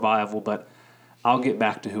this little revival, but I'll get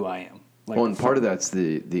back to who I am. And part of that's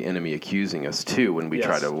the enemy accusing us too when we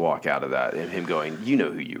try to walk out of that, and him going, you know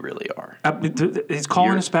who you really are. He's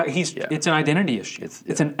calling us back. It's an identity issue.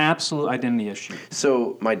 It's an absolute identity issue.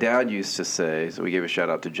 So my dad used to say, so we gave a shout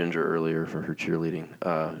out to Ginger earlier for her cheerleading.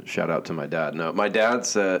 Shout out to my dad. No, my dad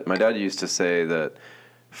used to say that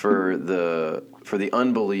for the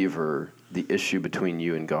unbeliever, the issue between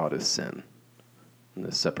you and God is sin, and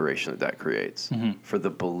the separation that creates. Mm-hmm. For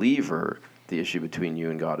the believer, the issue between you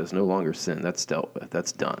and God is no longer sin. That's dealt with.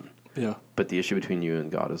 That's done. Yeah. But the issue between you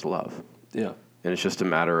and God is love. Yeah. And it's just a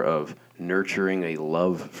matter of nurturing a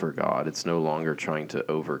love for God. It's no longer trying to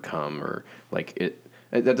overcome or like it.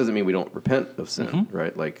 That doesn't mean we don't repent of sin,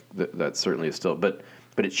 right? Like that certainly is still. But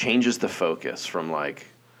it changes the focus from like,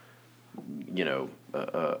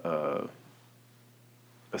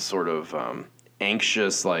 sort of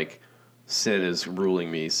anxious, like, sin is ruling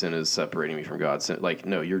me, sin is separating me from God. Sin, like,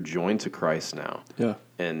 no, you're joined to Christ now. Yeah.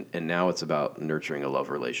 And now it's about nurturing a love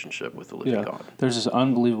relationship with the living God. There's this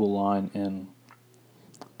unbelievable line in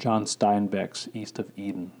John Steinbeck's East of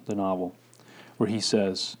Eden, the novel, where he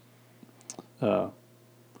says, now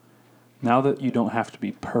that you don't have to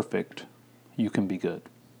be perfect, you can be good.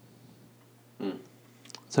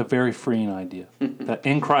 It's a very freeing idea. That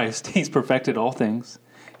in Christ, he's perfected all things.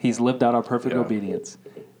 He's lived out our perfect obedience.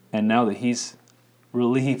 And now that he's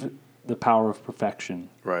relieved the power of perfection,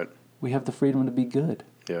 right, we have the freedom to be good.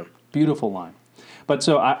 Yeah. Beautiful line. But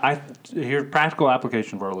so here's practical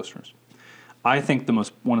application for our listeners. I think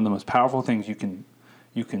one of the most powerful things you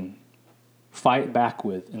can fight back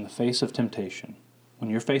with in the face of temptation, when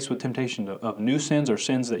you're faced with temptation of new sins or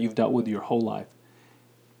sins that you've dealt with your whole life,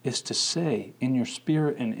 is to say in your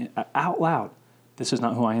spirit and out loud, this is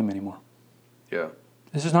not who I am anymore. Yeah.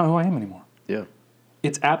 This is not who I am anymore. Yeah.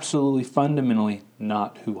 It's absolutely fundamentally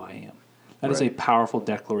not who I am. That is a powerful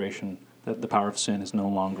declaration that the power of sin is no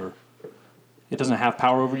longer, it doesn't have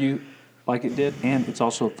power over you like it did, and it's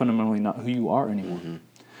also fundamentally not who you are anymore. Mm-hmm.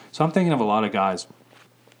 So I'm thinking of a lot of guys.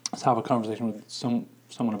 Let's have a conversation with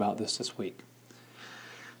someone about this week.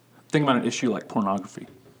 Think about an issue like pornography.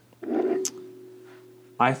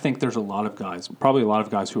 I think there's a lot of guys, probably a lot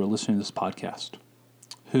of guys who are listening to this podcast,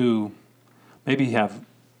 who maybe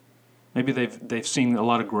they've seen a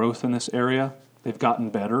lot of growth in this area. They've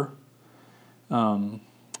gotten better.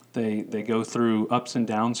 They go through ups and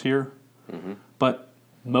downs here. Mm-hmm. But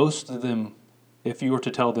most of them, if you were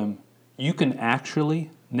to tell them, you can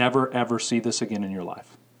actually never, ever see this again in your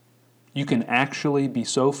life. You can actually be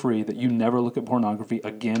so free that you never look at pornography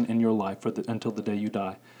again in your life until the day you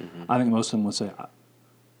die. Mm-hmm. I think most of them would say,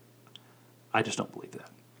 I just don't believe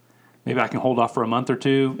that. Maybe I can hold off for a month or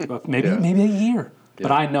two, maybe a year. Yeah.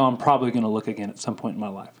 But I know I'm probably going to look again at some point in my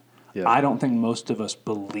life. Yeah. I don't think most of us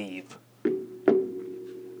believe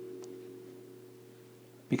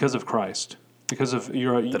because of Christ, because of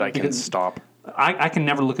I can stop. I can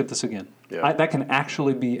never look at this again. Yeah. That can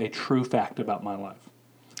actually be a true fact about my life.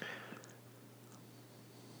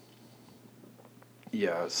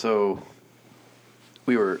 Yeah. So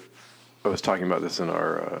I was talking about this in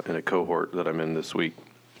in a cohort that I'm in this week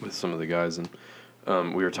with some of the guys,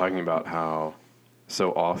 and we were talking about how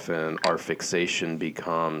so often our fixation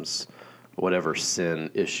becomes whatever sin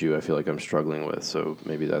issue I feel like I'm struggling with. So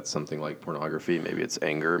maybe that's something like pornography, maybe it's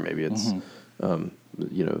anger, maybe it's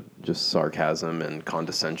just sarcasm and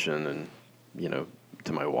condescension, and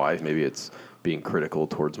to my wife, maybe it's being critical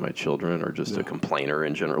towards my children, or just a complainer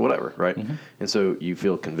in general, whatever, right? Mm-hmm. And so you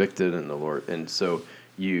feel convicted in the Lord, and so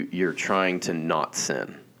you're trying to not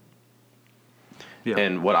sin. Yeah.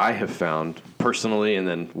 And what I have found personally, and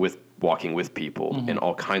then with walking with people in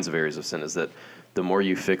all kinds of areas of sin, is that the more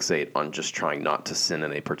you fixate on just trying not to sin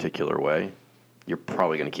in a particular way, you're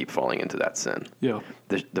probably going to keep falling into that sin. Yeah.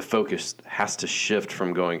 The focus has to shift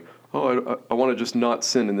from going, I want to just not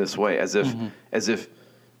sin in this way, as if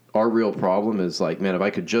our real problem is like, man, if I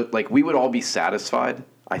could just, like, we would all be satisfied,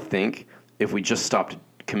 I think, if we just stopped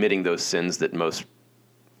committing those sins that most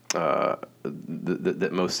that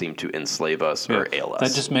most seem to enslave us or ail us.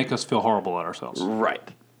 That just make us feel horrible at ourselves. Right.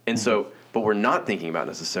 And so, but we're not thinking about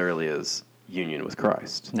necessarily as union with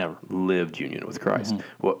Christ. Never. Lived union with Christ.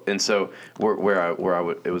 Mm-hmm. Well, and so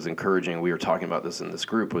it was encouraging, we were talking about this in this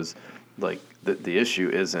group, was like the issue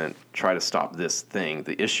isn't try to stop this thing.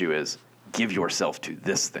 The issue is give yourself to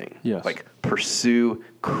this thing. Yes. Like pursue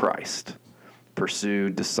Christ. Pursue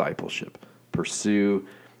discipleship. Pursue,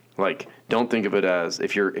 like, don't think of it as,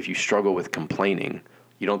 if you struggle with complaining,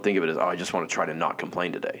 you don't think of it as, I just want to try to not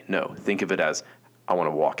complain today. No, think of it as, I want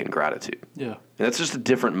to walk in gratitude. Yeah. And that's just a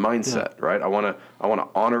different mindset, right? I want to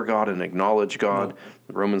honor God and acknowledge God.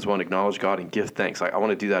 Yeah. Romans 1, acknowledge God and give thanks. I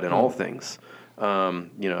want to do that in all things.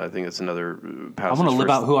 I think it's another passage. I want to live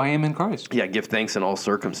out who I am in Christ. Yeah, give thanks in all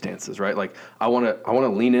circumstances, right? Like I want to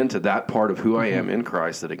lean into that part of who I am in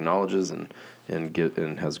Christ that acknowledges and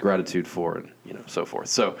has gratitude for, and so forth.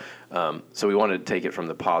 So we want to take it from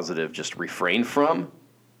the positive, just refrain from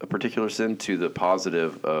a particular sin, to the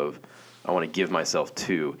positive of, I want to give myself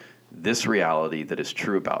to this reality that is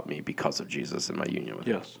true about me because of Jesus and my union with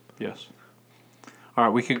Him. Yes. All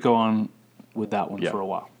right, we could go on with that one for a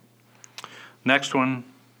while. Next one,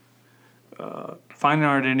 finding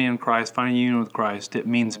our identity in Christ, finding union with Christ, it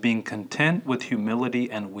means being content with humility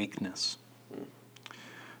and weakness.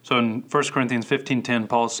 So in 1 Corinthians 15:10,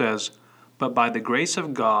 Paul says, "But by the grace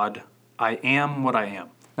of God, I am what I am."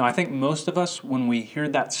 Now, I think most of us, when we hear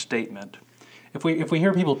that statement, if we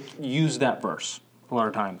hear people use that verse a lot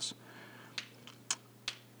of times,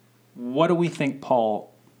 what do we think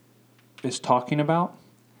Paul is talking about?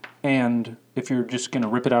 And if you're just going to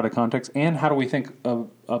rip it out of context, and how do we think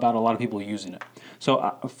about a lot of people using it?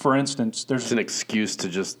 So, for instance, it's an excuse to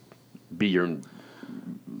just be your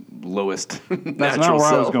lowest that's natural not where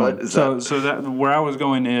self. I was going. So where I was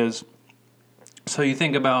going is, so you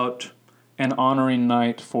think about an honoring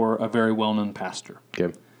night for a very well-known pastor.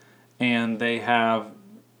 Okay. And they have,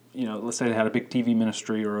 let's say they had a big TV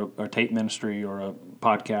ministry or a tape ministry or a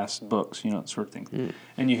podcast, books, that sort of thing.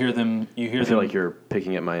 And you hear them. I feel like you're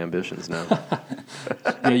picking at my ambitions now.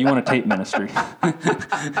 Yeah, you want a tape ministry.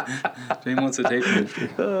 Jane wants a tape ministry.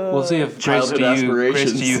 We'll see if Grace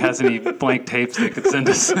to You has any blank tapes they could send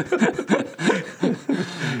us.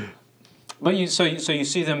 But you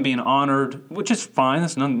see them being honored, which is fine.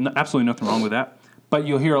 There's absolutely nothing wrong with that. But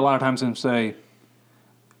you'll hear a lot of times them say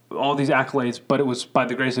all these accolades, but it was by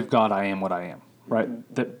the grace of God I am what I am,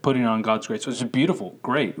 right? That putting on God's grace. So it's beautiful,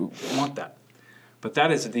 great, we want that. But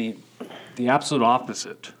that is the absolute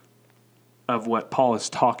opposite of what Paul is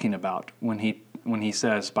talking about when he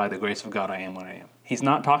says, by the grace of God I am what I am. He's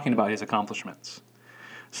not talking about his accomplishments.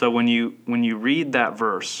 So when you read that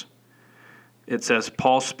verse, it says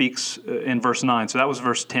Paul speaks in verse 9. So that was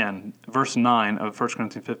verse 10. Verse 9 of 1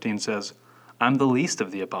 Corinthians 15 says, I'm the least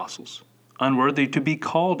of the apostles, unworthy to be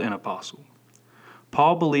called an apostle.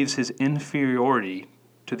 Paul believes his inferiority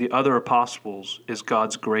to the other apostles is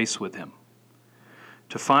God's grace with him.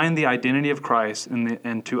 To find the identity of Christ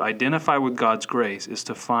and to identify with God's grace is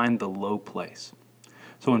to find the low place.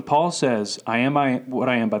 So when Paul says, I am what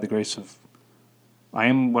I am by the grace of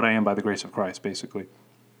Christ, basically,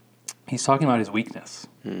 he's talking about his weakness.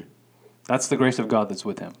 That's the grace of God that's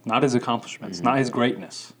with him, not his accomplishments, not his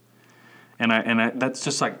greatness. And that's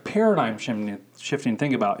just like paradigm shifting.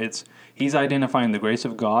 Think about it. He's identifying the grace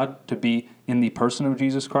of God to be in the person of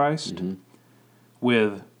Jesus Christ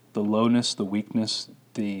with the lowness, the weakness,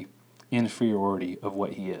 the inferiority of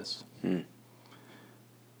what he is.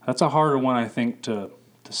 That's a harder one, I think, to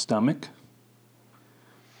stomach,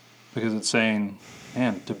 because it's saying,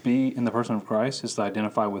 man, to be in the person of Christ is to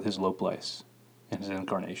identify with his low place in his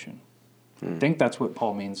incarnation. I think that's what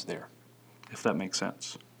Paul means there, if that makes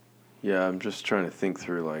sense. Yeah, I'm just trying to think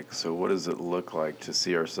through, so what does it look like to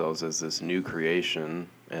see ourselves as this new creation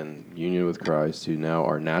and union with Christ, who now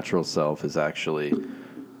our natural self is actually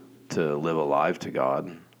to live alive to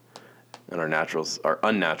God, and our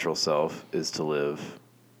unnatural self is to live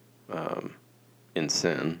in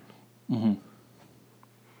sin.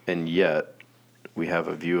 And yet, we have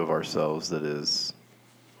a view of ourselves that is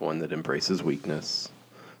one that embraces weakness.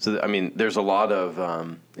 So, there's a lot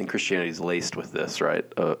of, in Christianity is laced with this, right?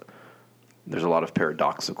 There's a lot of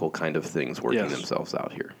paradoxical kind of things working themselves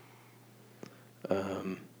out here.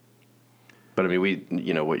 But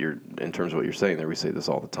in terms of what you're saying there, we say this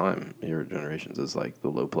all the time. Your generations is like the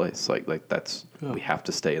low place. We have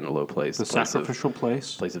to stay in the low place. The sacrificial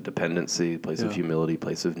place. Place of dependency, place of humility,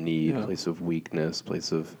 place of need, place of weakness,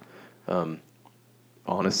 place of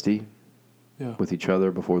honesty with each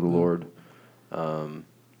other before the Lord.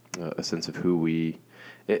 A sense of who we,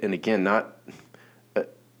 and again, not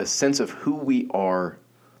a sense of who we are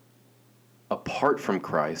apart from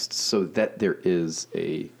Christ, so that there is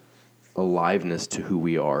a aliveness to who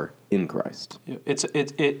we are in Christ.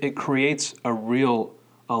 It creates a real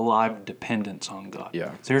alive dependence on God.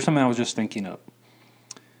 Yeah. So here's something I was just thinking of.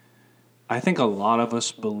 I think a lot of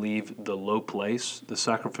us believe the low place, the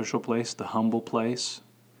sacrificial place, the humble place,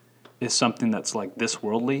 is something that's like this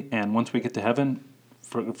worldly, and once we get to heaven,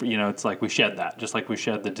 it's like we shed that, just like we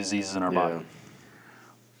shed the diseases in our body.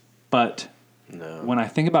 But when I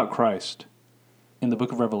think about Christ in the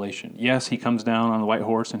book of Revelation, yes, he comes down on the white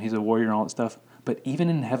horse and he's a warrior and all that stuff, but even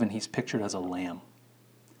in heaven, he's pictured as a lamb.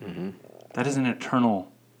 That is an eternal...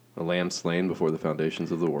 A lamb slain before the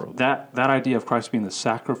foundations of the world. That idea of Christ being the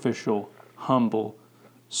sacrificial, humble,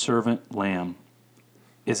 servant lamb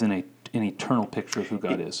is an eternal picture of who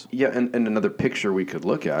God is. Yeah, and another picture we could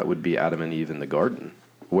look at would be Adam and Eve in the garden,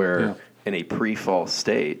 where in a pre-fall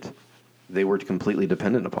state, they were completely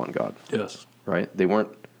dependent upon God. Yes. Right? They weren't,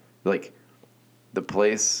 the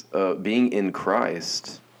place of being in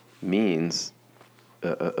Christ means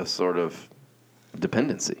a sort of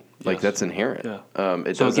dependency. That's inherent.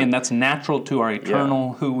 Yeah. So again, that's natural to our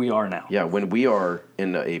eternal who we are now. Yeah, when we are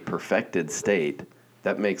in a perfected state,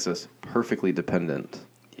 that makes us perfectly dependent.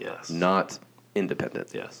 Yes. Not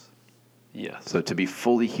independent. Yes. Yes. So to be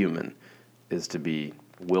fully human is to be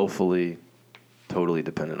willfully, totally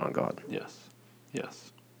dependent on God. Yes.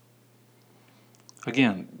 Yes.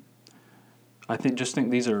 Again, I think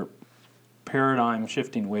these are paradigm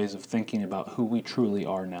shifting ways of thinking about who we truly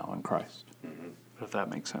are now in Christ. if that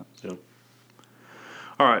makes sense. Yeah.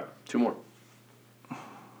 All right. 2 more.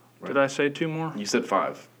 Did I say 2 more? You said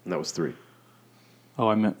 5, and that was 3. Oh,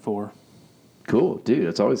 I meant 4. Cool, dude.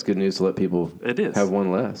 It's always good news to let people have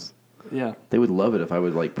one less. Yeah. They would love it if I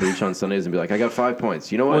would like preach on Sundays and be like, I got 5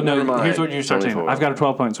 points. You know what? Well, no, here's what you start saying. I've got a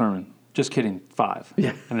 12-point sermon. Just kidding. 5.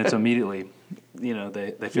 Yeah. And it's immediately,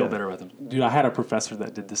 they feel better with them. Dude, I had a professor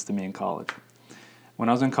that did this to me in college. When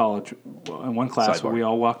I was in college, in one class, we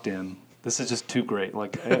all walked in. This is just too great.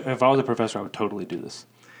 Like, if I was a professor, I would totally do this.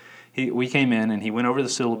 We came in, and he went over the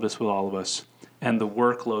syllabus with all of us, and the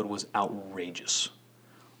workload was outrageous.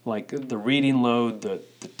 Like, the reading load, the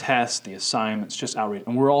tests, the assignments, just outrageous.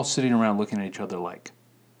 And we're all sitting around looking at each other like,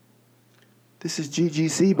 this is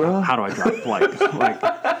GGC, bro. How do I drop?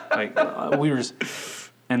 We were just...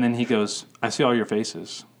 And then he goes, I see all your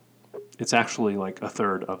faces. It's actually like a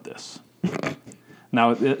third of this.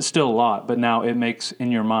 Now, it's still a lot, but now it makes,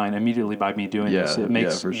 in your mind, immediately by me doing this, it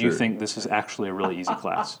makes you think this is actually a really easy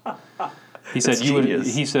class. He said,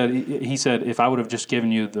 He said, if I would have just given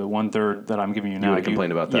you the 1/3 that I'm giving you now, you would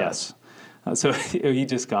complain about that. Yes. So he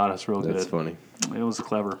just got us real good. That's funny. It was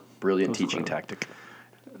clever. Brilliant teaching tactic.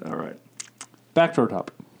 All right. Back to our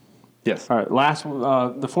topic. Yes. All right.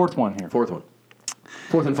 The 4th one here. 4th one.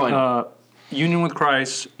 4th and final. Union with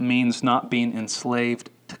Christ means not being enslaved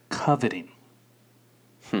to coveting.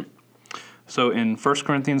 So in 1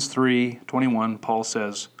 Corinthians 3:21, Paul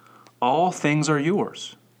says, all things are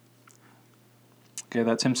yours. Okay,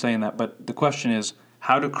 that's him saying that. But the question is,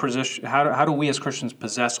 how do we as Christians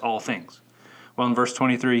possess all things? Well, in verse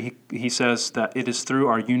 23, he says that it is through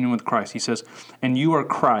our union with Christ. He says, and you are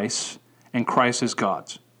Christ's, and Christ is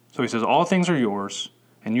God's. So he says, all things are yours,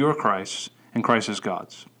 and you are Christ's, and Christ is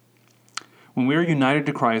God's. When we are united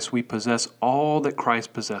to Christ, we possess all that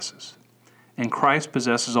Christ possesses. And Christ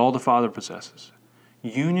possesses all the Father possesses.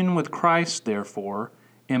 Union with Christ, therefore,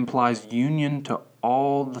 implies union to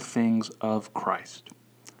all the things of Christ.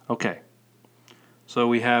 Okay, so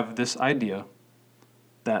we have this idea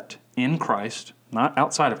that in Christ, not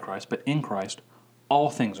outside of Christ, but in Christ, all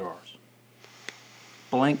things are ours.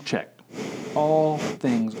 Blank check. All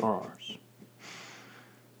things are ours.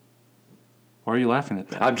 Why are you laughing at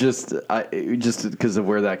that? I'm just because of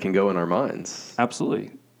where that can go in our minds.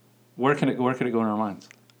 Absolutely. Where could it go in our minds?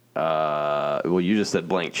 Well, you just said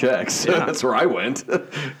blank checks. So that's where I went.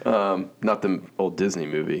 Not the old Disney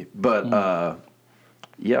movie, but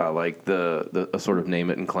like the sort of name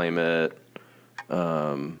it and claim it.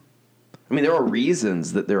 I mean, there are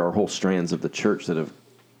reasons that there are whole strands of the church that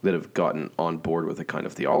have gotten on board with a kind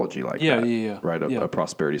of theology like that. Right, a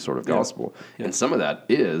prosperity sort of gospel, and some of that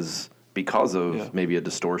is because of maybe a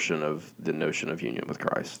distortion of the notion of union with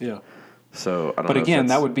Christ. Yeah. So, I don't know. But again,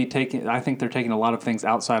 that would be I think they're taking a lot of things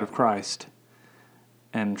outside of Christ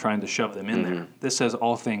and trying to shove them in there. This says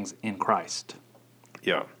all things in Christ.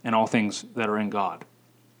 Yeah. And all things that are in God.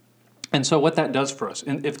 And so what that does for us,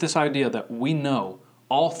 and if this idea that we know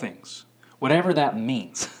all things, whatever that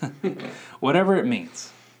means, whatever it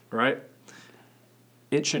means, right?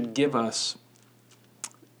 It should give us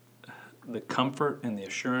the comfort and the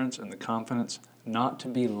assurance and the confidence not to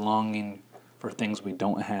be longing for things we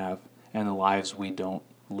don't have and the lives we don't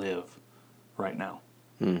live right now.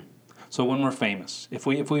 So when we're famous, if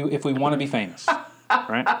we want to be famous,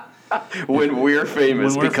 right? When we're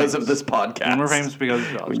famous because of this podcast. When we're famous because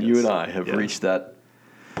of this podcast. When you and I have reached that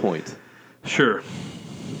point. Sure.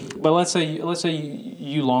 But let's say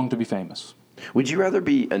you long to be famous. Would you rather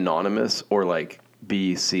be anonymous or like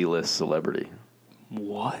be C-list celebrity?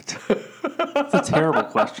 What? That's a terrible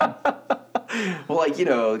question. Well, like,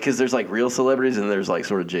 because there's like real celebrities and there's like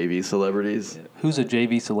sort of JV celebrities. Who's a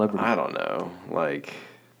JV celebrity? I don't know. Like,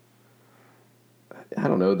 I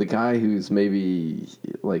don't know. The guy who's maybe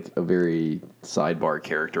like a very sidebar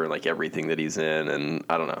character in like everything that he's in. And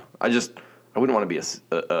I don't know. I wouldn't want to be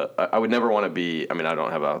I would never want to be, I mean, I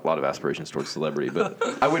don't have a lot of aspirations towards celebrity, but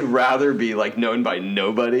I would rather be like known by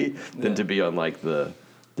nobody than to be on like the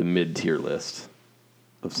mid-tier list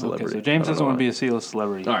of celebrity. Okay, so James doesn't want to be a C-list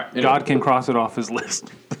celebrity. All right. Anyway. God can cross it off his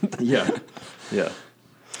list. Yeah.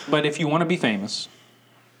 But if you want to be famous,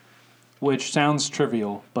 which sounds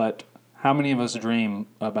trivial, but how many of us dream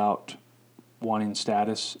about wanting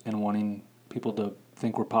status and wanting people to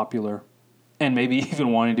think we're popular and maybe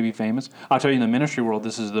even wanting to be famous? I'll tell you, in the ministry world,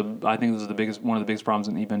 I think this is one of the biggest problems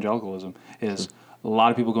in evangelicalism is a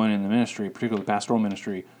lot of people going into ministry, particularly pastoral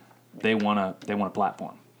ministry, they want a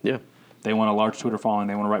platform. Yeah. They want a large Twitter following.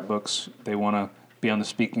 They want to write books. They want to be on the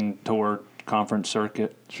speaking tour conference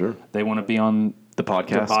circuit. Sure. They want to be on the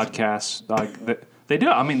podcast. Like they do.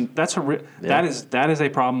 I mean, that is a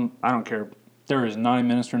problem. I don't care There is not a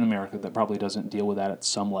minister in America that probably doesn't deal with that at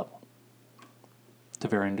some level, to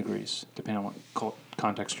varying degrees, depending on what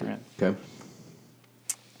context you're in. Okay.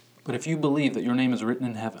 But if you believe that your name is written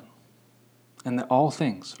in heaven and that all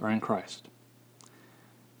things are in Christ,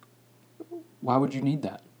 why would you need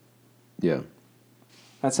that? Yeah.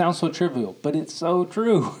 That sounds so trivial, but it's so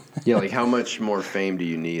true. Yeah, like how much more fame do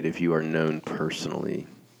you need if you are known personally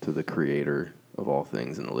to the Creator of all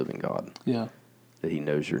things and the living God? Yeah. That He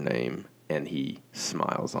knows your name and He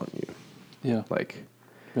smiles on you. Yeah. Like,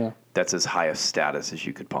 yeah. That's as high a status as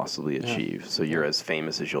you could possibly achieve. So you're as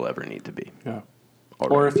famous as you'll ever need to be. Yeah.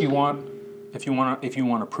 Already. Or if you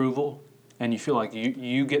want approval, and you feel like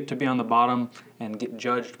you get to be on the bottom and get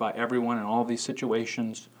judged by everyone in all these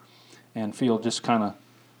situations, and feel just kind of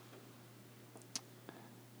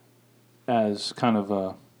as kind of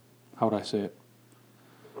how would I say it?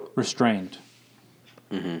 Restrained,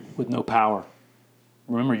 with no power.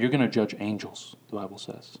 Remember, you're going to judge angels. The Bible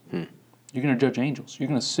says you're going to judge angels. You're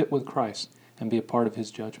going to sit with Christ and be a part of His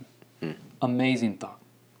judgment. Amazing thought.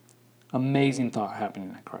 Amazing thought happening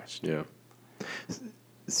in Christ. Yeah.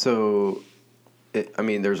 So,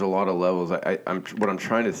 there's a lot of levels. What I'm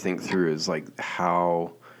trying to think through is like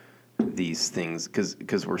how these things,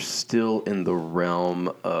 because we're still in the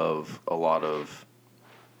realm of a lot of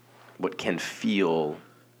what can feel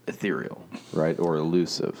ethereal, right, or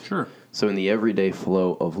elusive. Sure. So in the everyday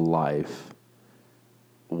flow of life,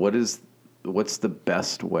 what's the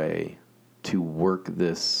best way to work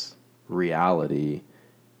this reality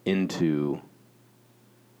into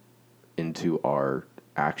our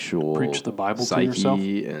actual preach the Bible psyche to yourself?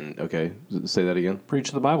 And okay, say that again.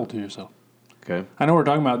 Preach the Bible to yourself. Okay. I know we're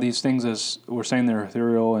talking about these things as we're saying they're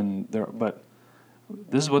ethereal but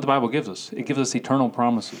this is what the Bible gives us. It gives us eternal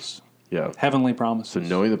promises. Yeah. Heavenly promises. So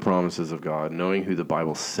knowing the promises of God, knowing who the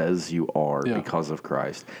Bible says you are because of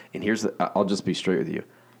Christ. And I'll just be straight with you.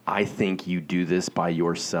 I think you do this by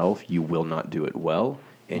yourself, you will not do it well,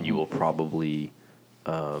 and you will probably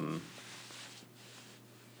be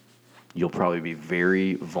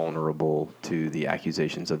very vulnerable to the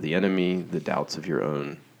accusations of the enemy, the doubts of your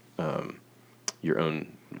own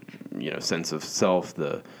sense of self,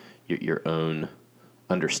 your own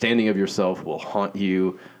understanding of yourself will haunt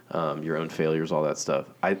you, your own failures, all that stuff.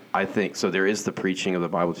 I think so. There is the preaching of the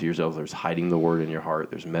Bible to yourself. There's hiding the Word in your heart.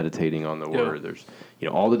 There's meditating on the Word. There's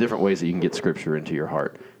all the different ways that you can get Scripture into your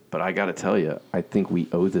heart. But I got to tell you, I think we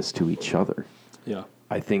owe this to each other. Yeah.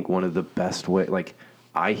 I think one of the best ways, like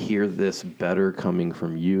I hear this better coming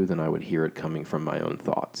from you than I would hear it coming from my own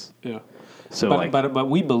thoughts. Yeah. So but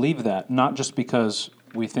we believe that not just because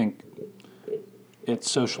we think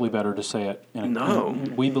it's socially better to say it.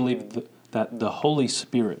 We believe that the Holy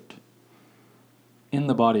Spirit in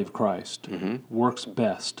the body of Christ works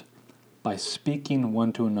best by speaking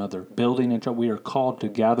one to another, building each other. We are called to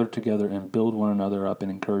gather together and build one another up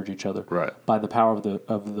and encourage each other by the power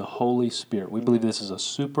of the Holy Spirit. We believe this is a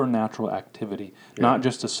supernatural activity, not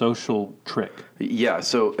just a social trick. Yeah,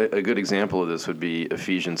 so a good example of this would be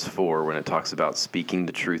Ephesians 4 when it talks about speaking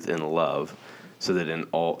the truth in love, so that in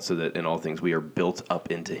all things we are built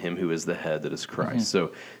up into Him who is the head, that is Christ.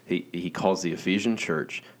 So he calls the Ephesian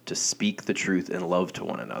church to speak the truth in love to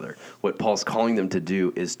one another. What Paul's calling them to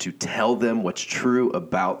do is to tell them what's true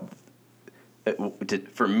about,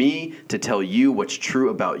 for me to tell you what's true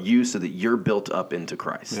about you, so that you're built up into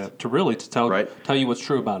Christ. Yeah, to tell you what's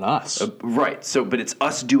true about us. Right. So, but it's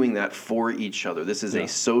us doing that for each other. This is a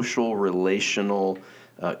social, relational,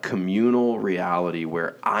 communal reality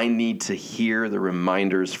where I need to hear the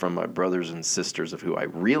reminders from my brothers and sisters of who I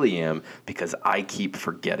really am, because I keep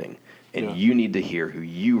forgetting. And you need to hear who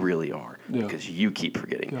you really are, because you keep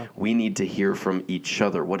forgetting. Yeah. We need to hear from each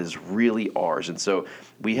other what is really ours. And so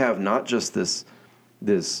we have not just this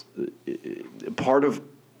part of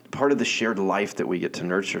the shared life that we get to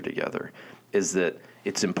nurture together is that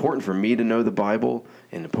it's important for me to know the Bible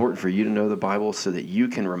and important for you to know the Bible, so that you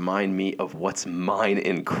can remind me of what's mine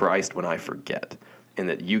in Christ when I forget, and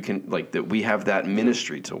that you can, that we have that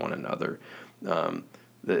ministry to one another,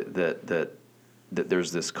 that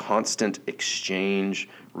there's this constant exchange,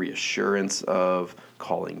 reassurance of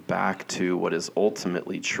calling back to what is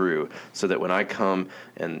ultimately true, so that when I come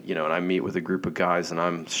and I meet with a group of guys and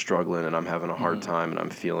I'm struggling and I'm having a hard time and I'm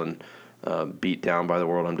feeling beat down by the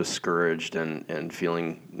world, I'm discouraged and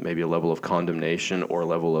feeling maybe a level of condemnation or a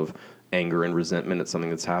level of anger and resentment at something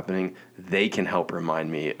that's happening, they can help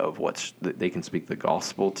remind me of they can speak the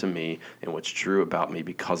gospel to me and what's true about me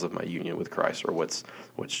because of my union with Christ, or what's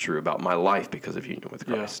true about my life because of union with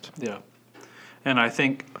Christ. Yeah. And I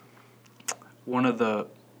think one of the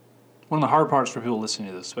hard parts for people listening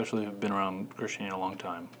to this, especially who've been around Christianity a long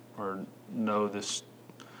time, or know this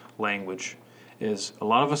language is a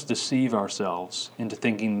lot of us deceive ourselves into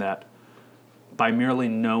thinking that by merely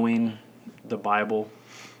knowing the Bible,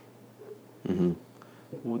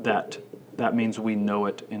 that means we know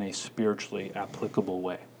it in a spiritually applicable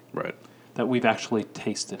way. Right. That we've actually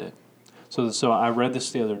tasted it. So I read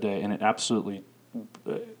this the other day, and it absolutely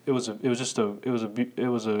it was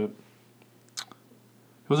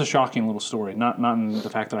a shocking little story. Not in the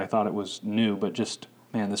fact that I thought it was new, but just,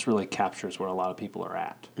 man, this really captures where a lot of people are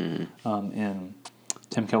at. In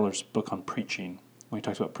Tim Keller's book on preaching, when he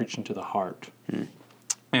talks about preaching to the heart,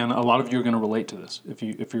 and a lot of you are going to relate to this if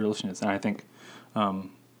you're listening to this. And I think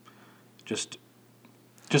just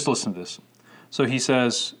listen to this. So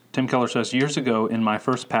Tim Keller says, years ago in my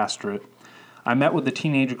first pastorate, I met with a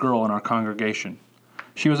teenage girl in our congregation.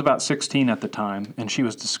 She was about 16 at the time, and she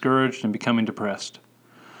was discouraged and becoming depressed.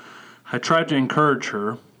 I tried to encourage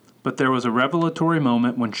her, but there was a revelatory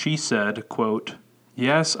moment when she said, quote,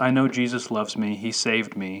 "Yes, I know Jesus loves me. He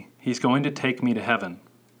saved me. He's going to take me to heaven.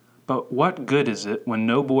 But what good is it when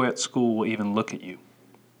no boy at school will even look at you?"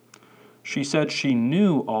 She said she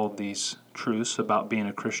knew all these truths about being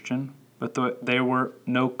a Christian, but they were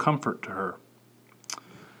no comfort to her.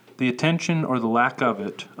 The attention, or the lack of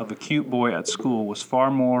it, of a cute boy at school was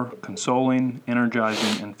far more consoling,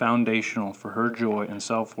 energizing, and foundational for her joy and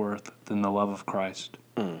self-worth than the love of Christ.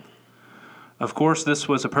 Of course, this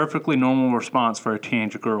was a perfectly normal response for a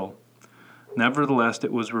teenage girl. Nevertheless,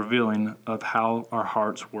 it was revealing of how our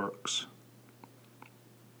hearts works.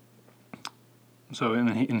 So,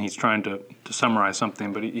 and he's trying to summarize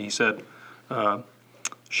something, but he said,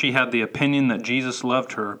 she had the opinion that Jesus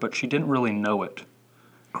loved her, but she didn't really know it.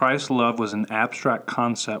 Christ's love was an abstract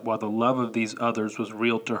concept, while the love of these others was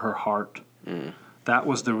real to her heart. That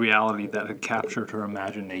was the reality that had captured her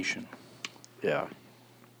imagination. Yeah.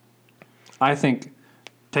 I think,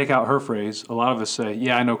 take out her phrase, a lot of us say,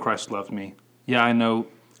 yeah, I know Christ loved me. Yeah, I know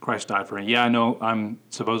Christ died for me. Yeah, I know I'm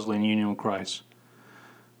supposedly in union with Christ.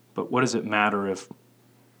 But what does it matter if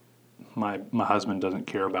my husband doesn't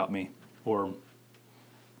care about me, or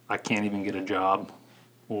I can't even get a job,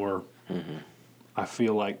 or I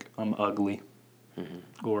feel like I'm ugly,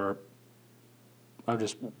 or I've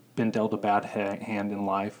just been dealt a bad hand in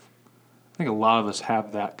life? I think a lot of us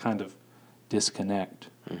have that kind of disconnect.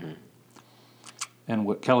 And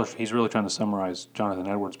what he's really trying to summarize Jonathan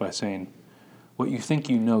Edwards by saying, what you think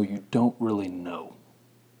you know, you don't really know.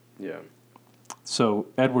 Yeah. So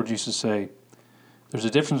Edwards used to say, there's a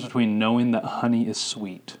difference between knowing that honey is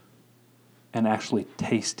sweet and actually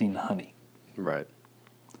tasting honey. Right.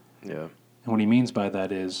 Yeah. And what he means by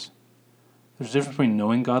that is, there's a difference between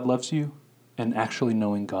knowing God loves you and actually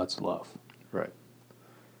knowing God's love. Right.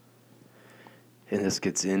 And this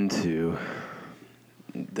gets into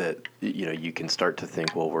that, you can start to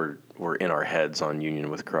think, well, we're in our heads on union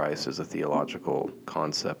with Christ as a theological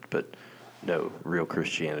concept, but no, real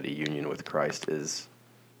Christianity, union with Christ has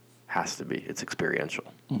to be. It's experiential,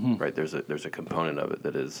 right? There's a component of it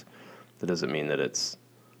that doesn't mean that it's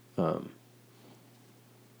some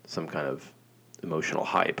kind of emotional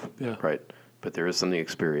hype, right? But there is something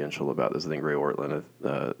experiential about this. I think Ray Ortlund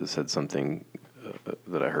said something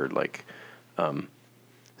that I heard, like,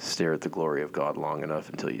 stare at the glory of God long enough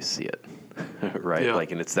until you see it, right? Yeah.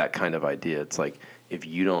 Like, and it's that kind of idea. It's like, if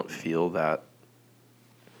you don't feel that,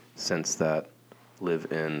 sense that,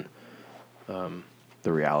 live in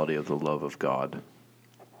the reality of the love of God,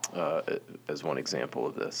 as one example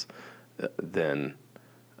of this, then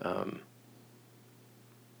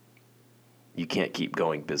you can't keep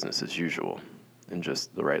going business as usual. And just,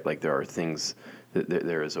 right, like, there are things,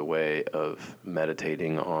 there is a way of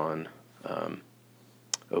meditating on,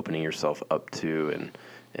 opening yourself up to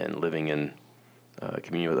and living in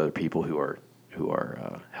communion with other people who are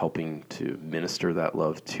helping to minister that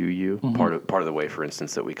love to you. Part of the way, for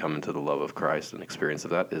instance, that we come into the love of Christ and experience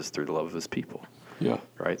of that is through the love of His people. Yeah.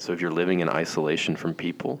 Right. So if you're living in isolation from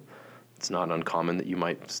people, it's not uncommon that you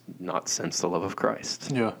might not sense the love of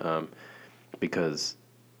Christ. Yeah. Because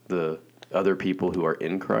the other people who are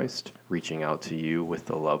in Christ reaching out to you with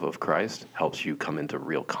the love of Christ helps you come into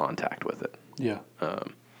real contact with it. Yeah.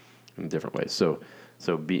 In different ways.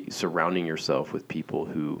 So be surrounding yourself with people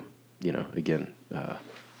who, again,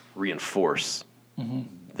 reinforce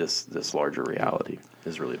this larger reality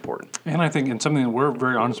is really important. And I think, and something that we're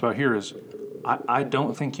very honest about here is, I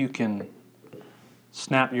don't think you can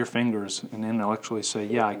snap your fingers and intellectually say,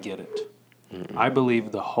 yeah, I get it. I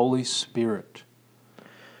believe the Holy Spirit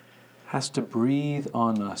has to breathe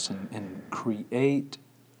on us and create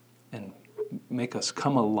and make us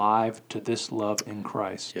come alive to this love in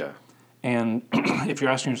Christ. Yeah. And if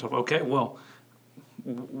you're asking yourself, okay, well,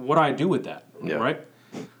 what do I do with that, right?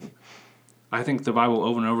 I think the Bible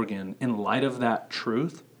over and over again, in light of that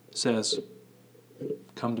truth, says,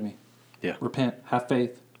 come to me. Yeah. Repent. Have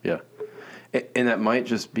faith. Yeah. And that might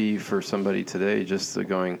just be for somebody today, just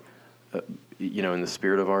going, in the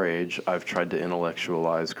spirit of our age, I've tried to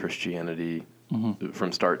intellectualize Christianity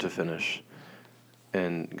from start to finish.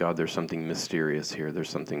 And God, there's something mysterious here. There's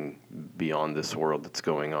something beyond this world that's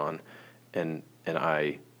going on. And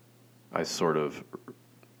I sort of,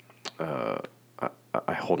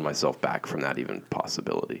 I hold myself back from that even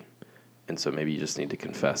possibility. And so maybe you just need to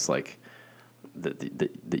confess, like,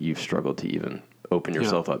 that you've struggled to even open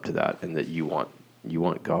yourself up to that, and that you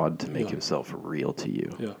want God to make himself real to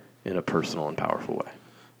you in a personal and powerful way.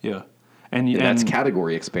 Yeah. And that's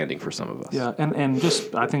category expanding for some of us. Yeah, and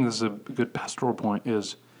just, I think this is a good pastoral point,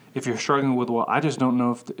 is if you're struggling with, well, I just don't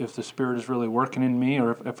know if the Spirit is really working in me,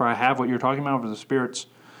 or if I have what you're talking about, if the Spirit's,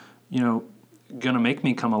 going to make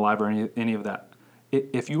me come alive, or any of that.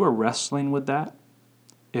 If you are wrestling with that,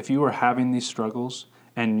 if you are having these struggles,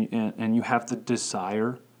 and you have the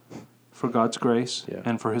desire for God's grace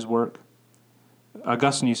and for His work,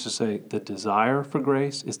 Augustine used to say, the desire for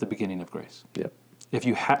grace is the beginning of grace. Yeah. If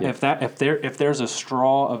you if there's a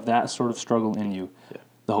straw of that sort of struggle in you,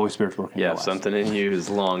 the Holy Spirit's working. Yeah, in your if life. something in you is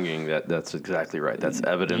longing, that's exactly right. That's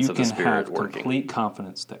evidence of the Spirit working. You can have complete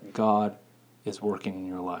confidence that God is working in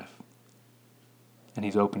your life, and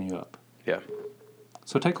He's opening you up. Yeah.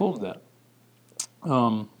 So take hold of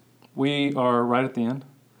that. We are right at the end,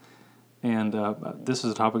 and this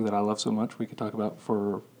is a topic that I love so much we could talk about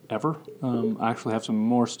forever. I actually have some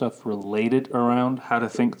more stuff related around how to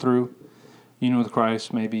think through union with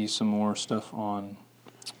Christ, maybe some more stuff on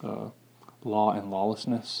law and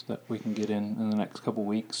lawlessness that we can get in the next couple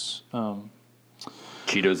weeks.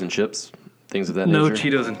 Cheetos and chips, things of that nature? No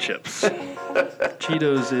Cheetos and chips.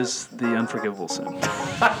 Cheetos is the unforgivable sin.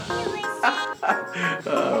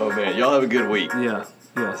 Oh, man. Y'all have a good week. Yeah.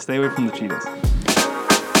 Stay away from the Cheetos.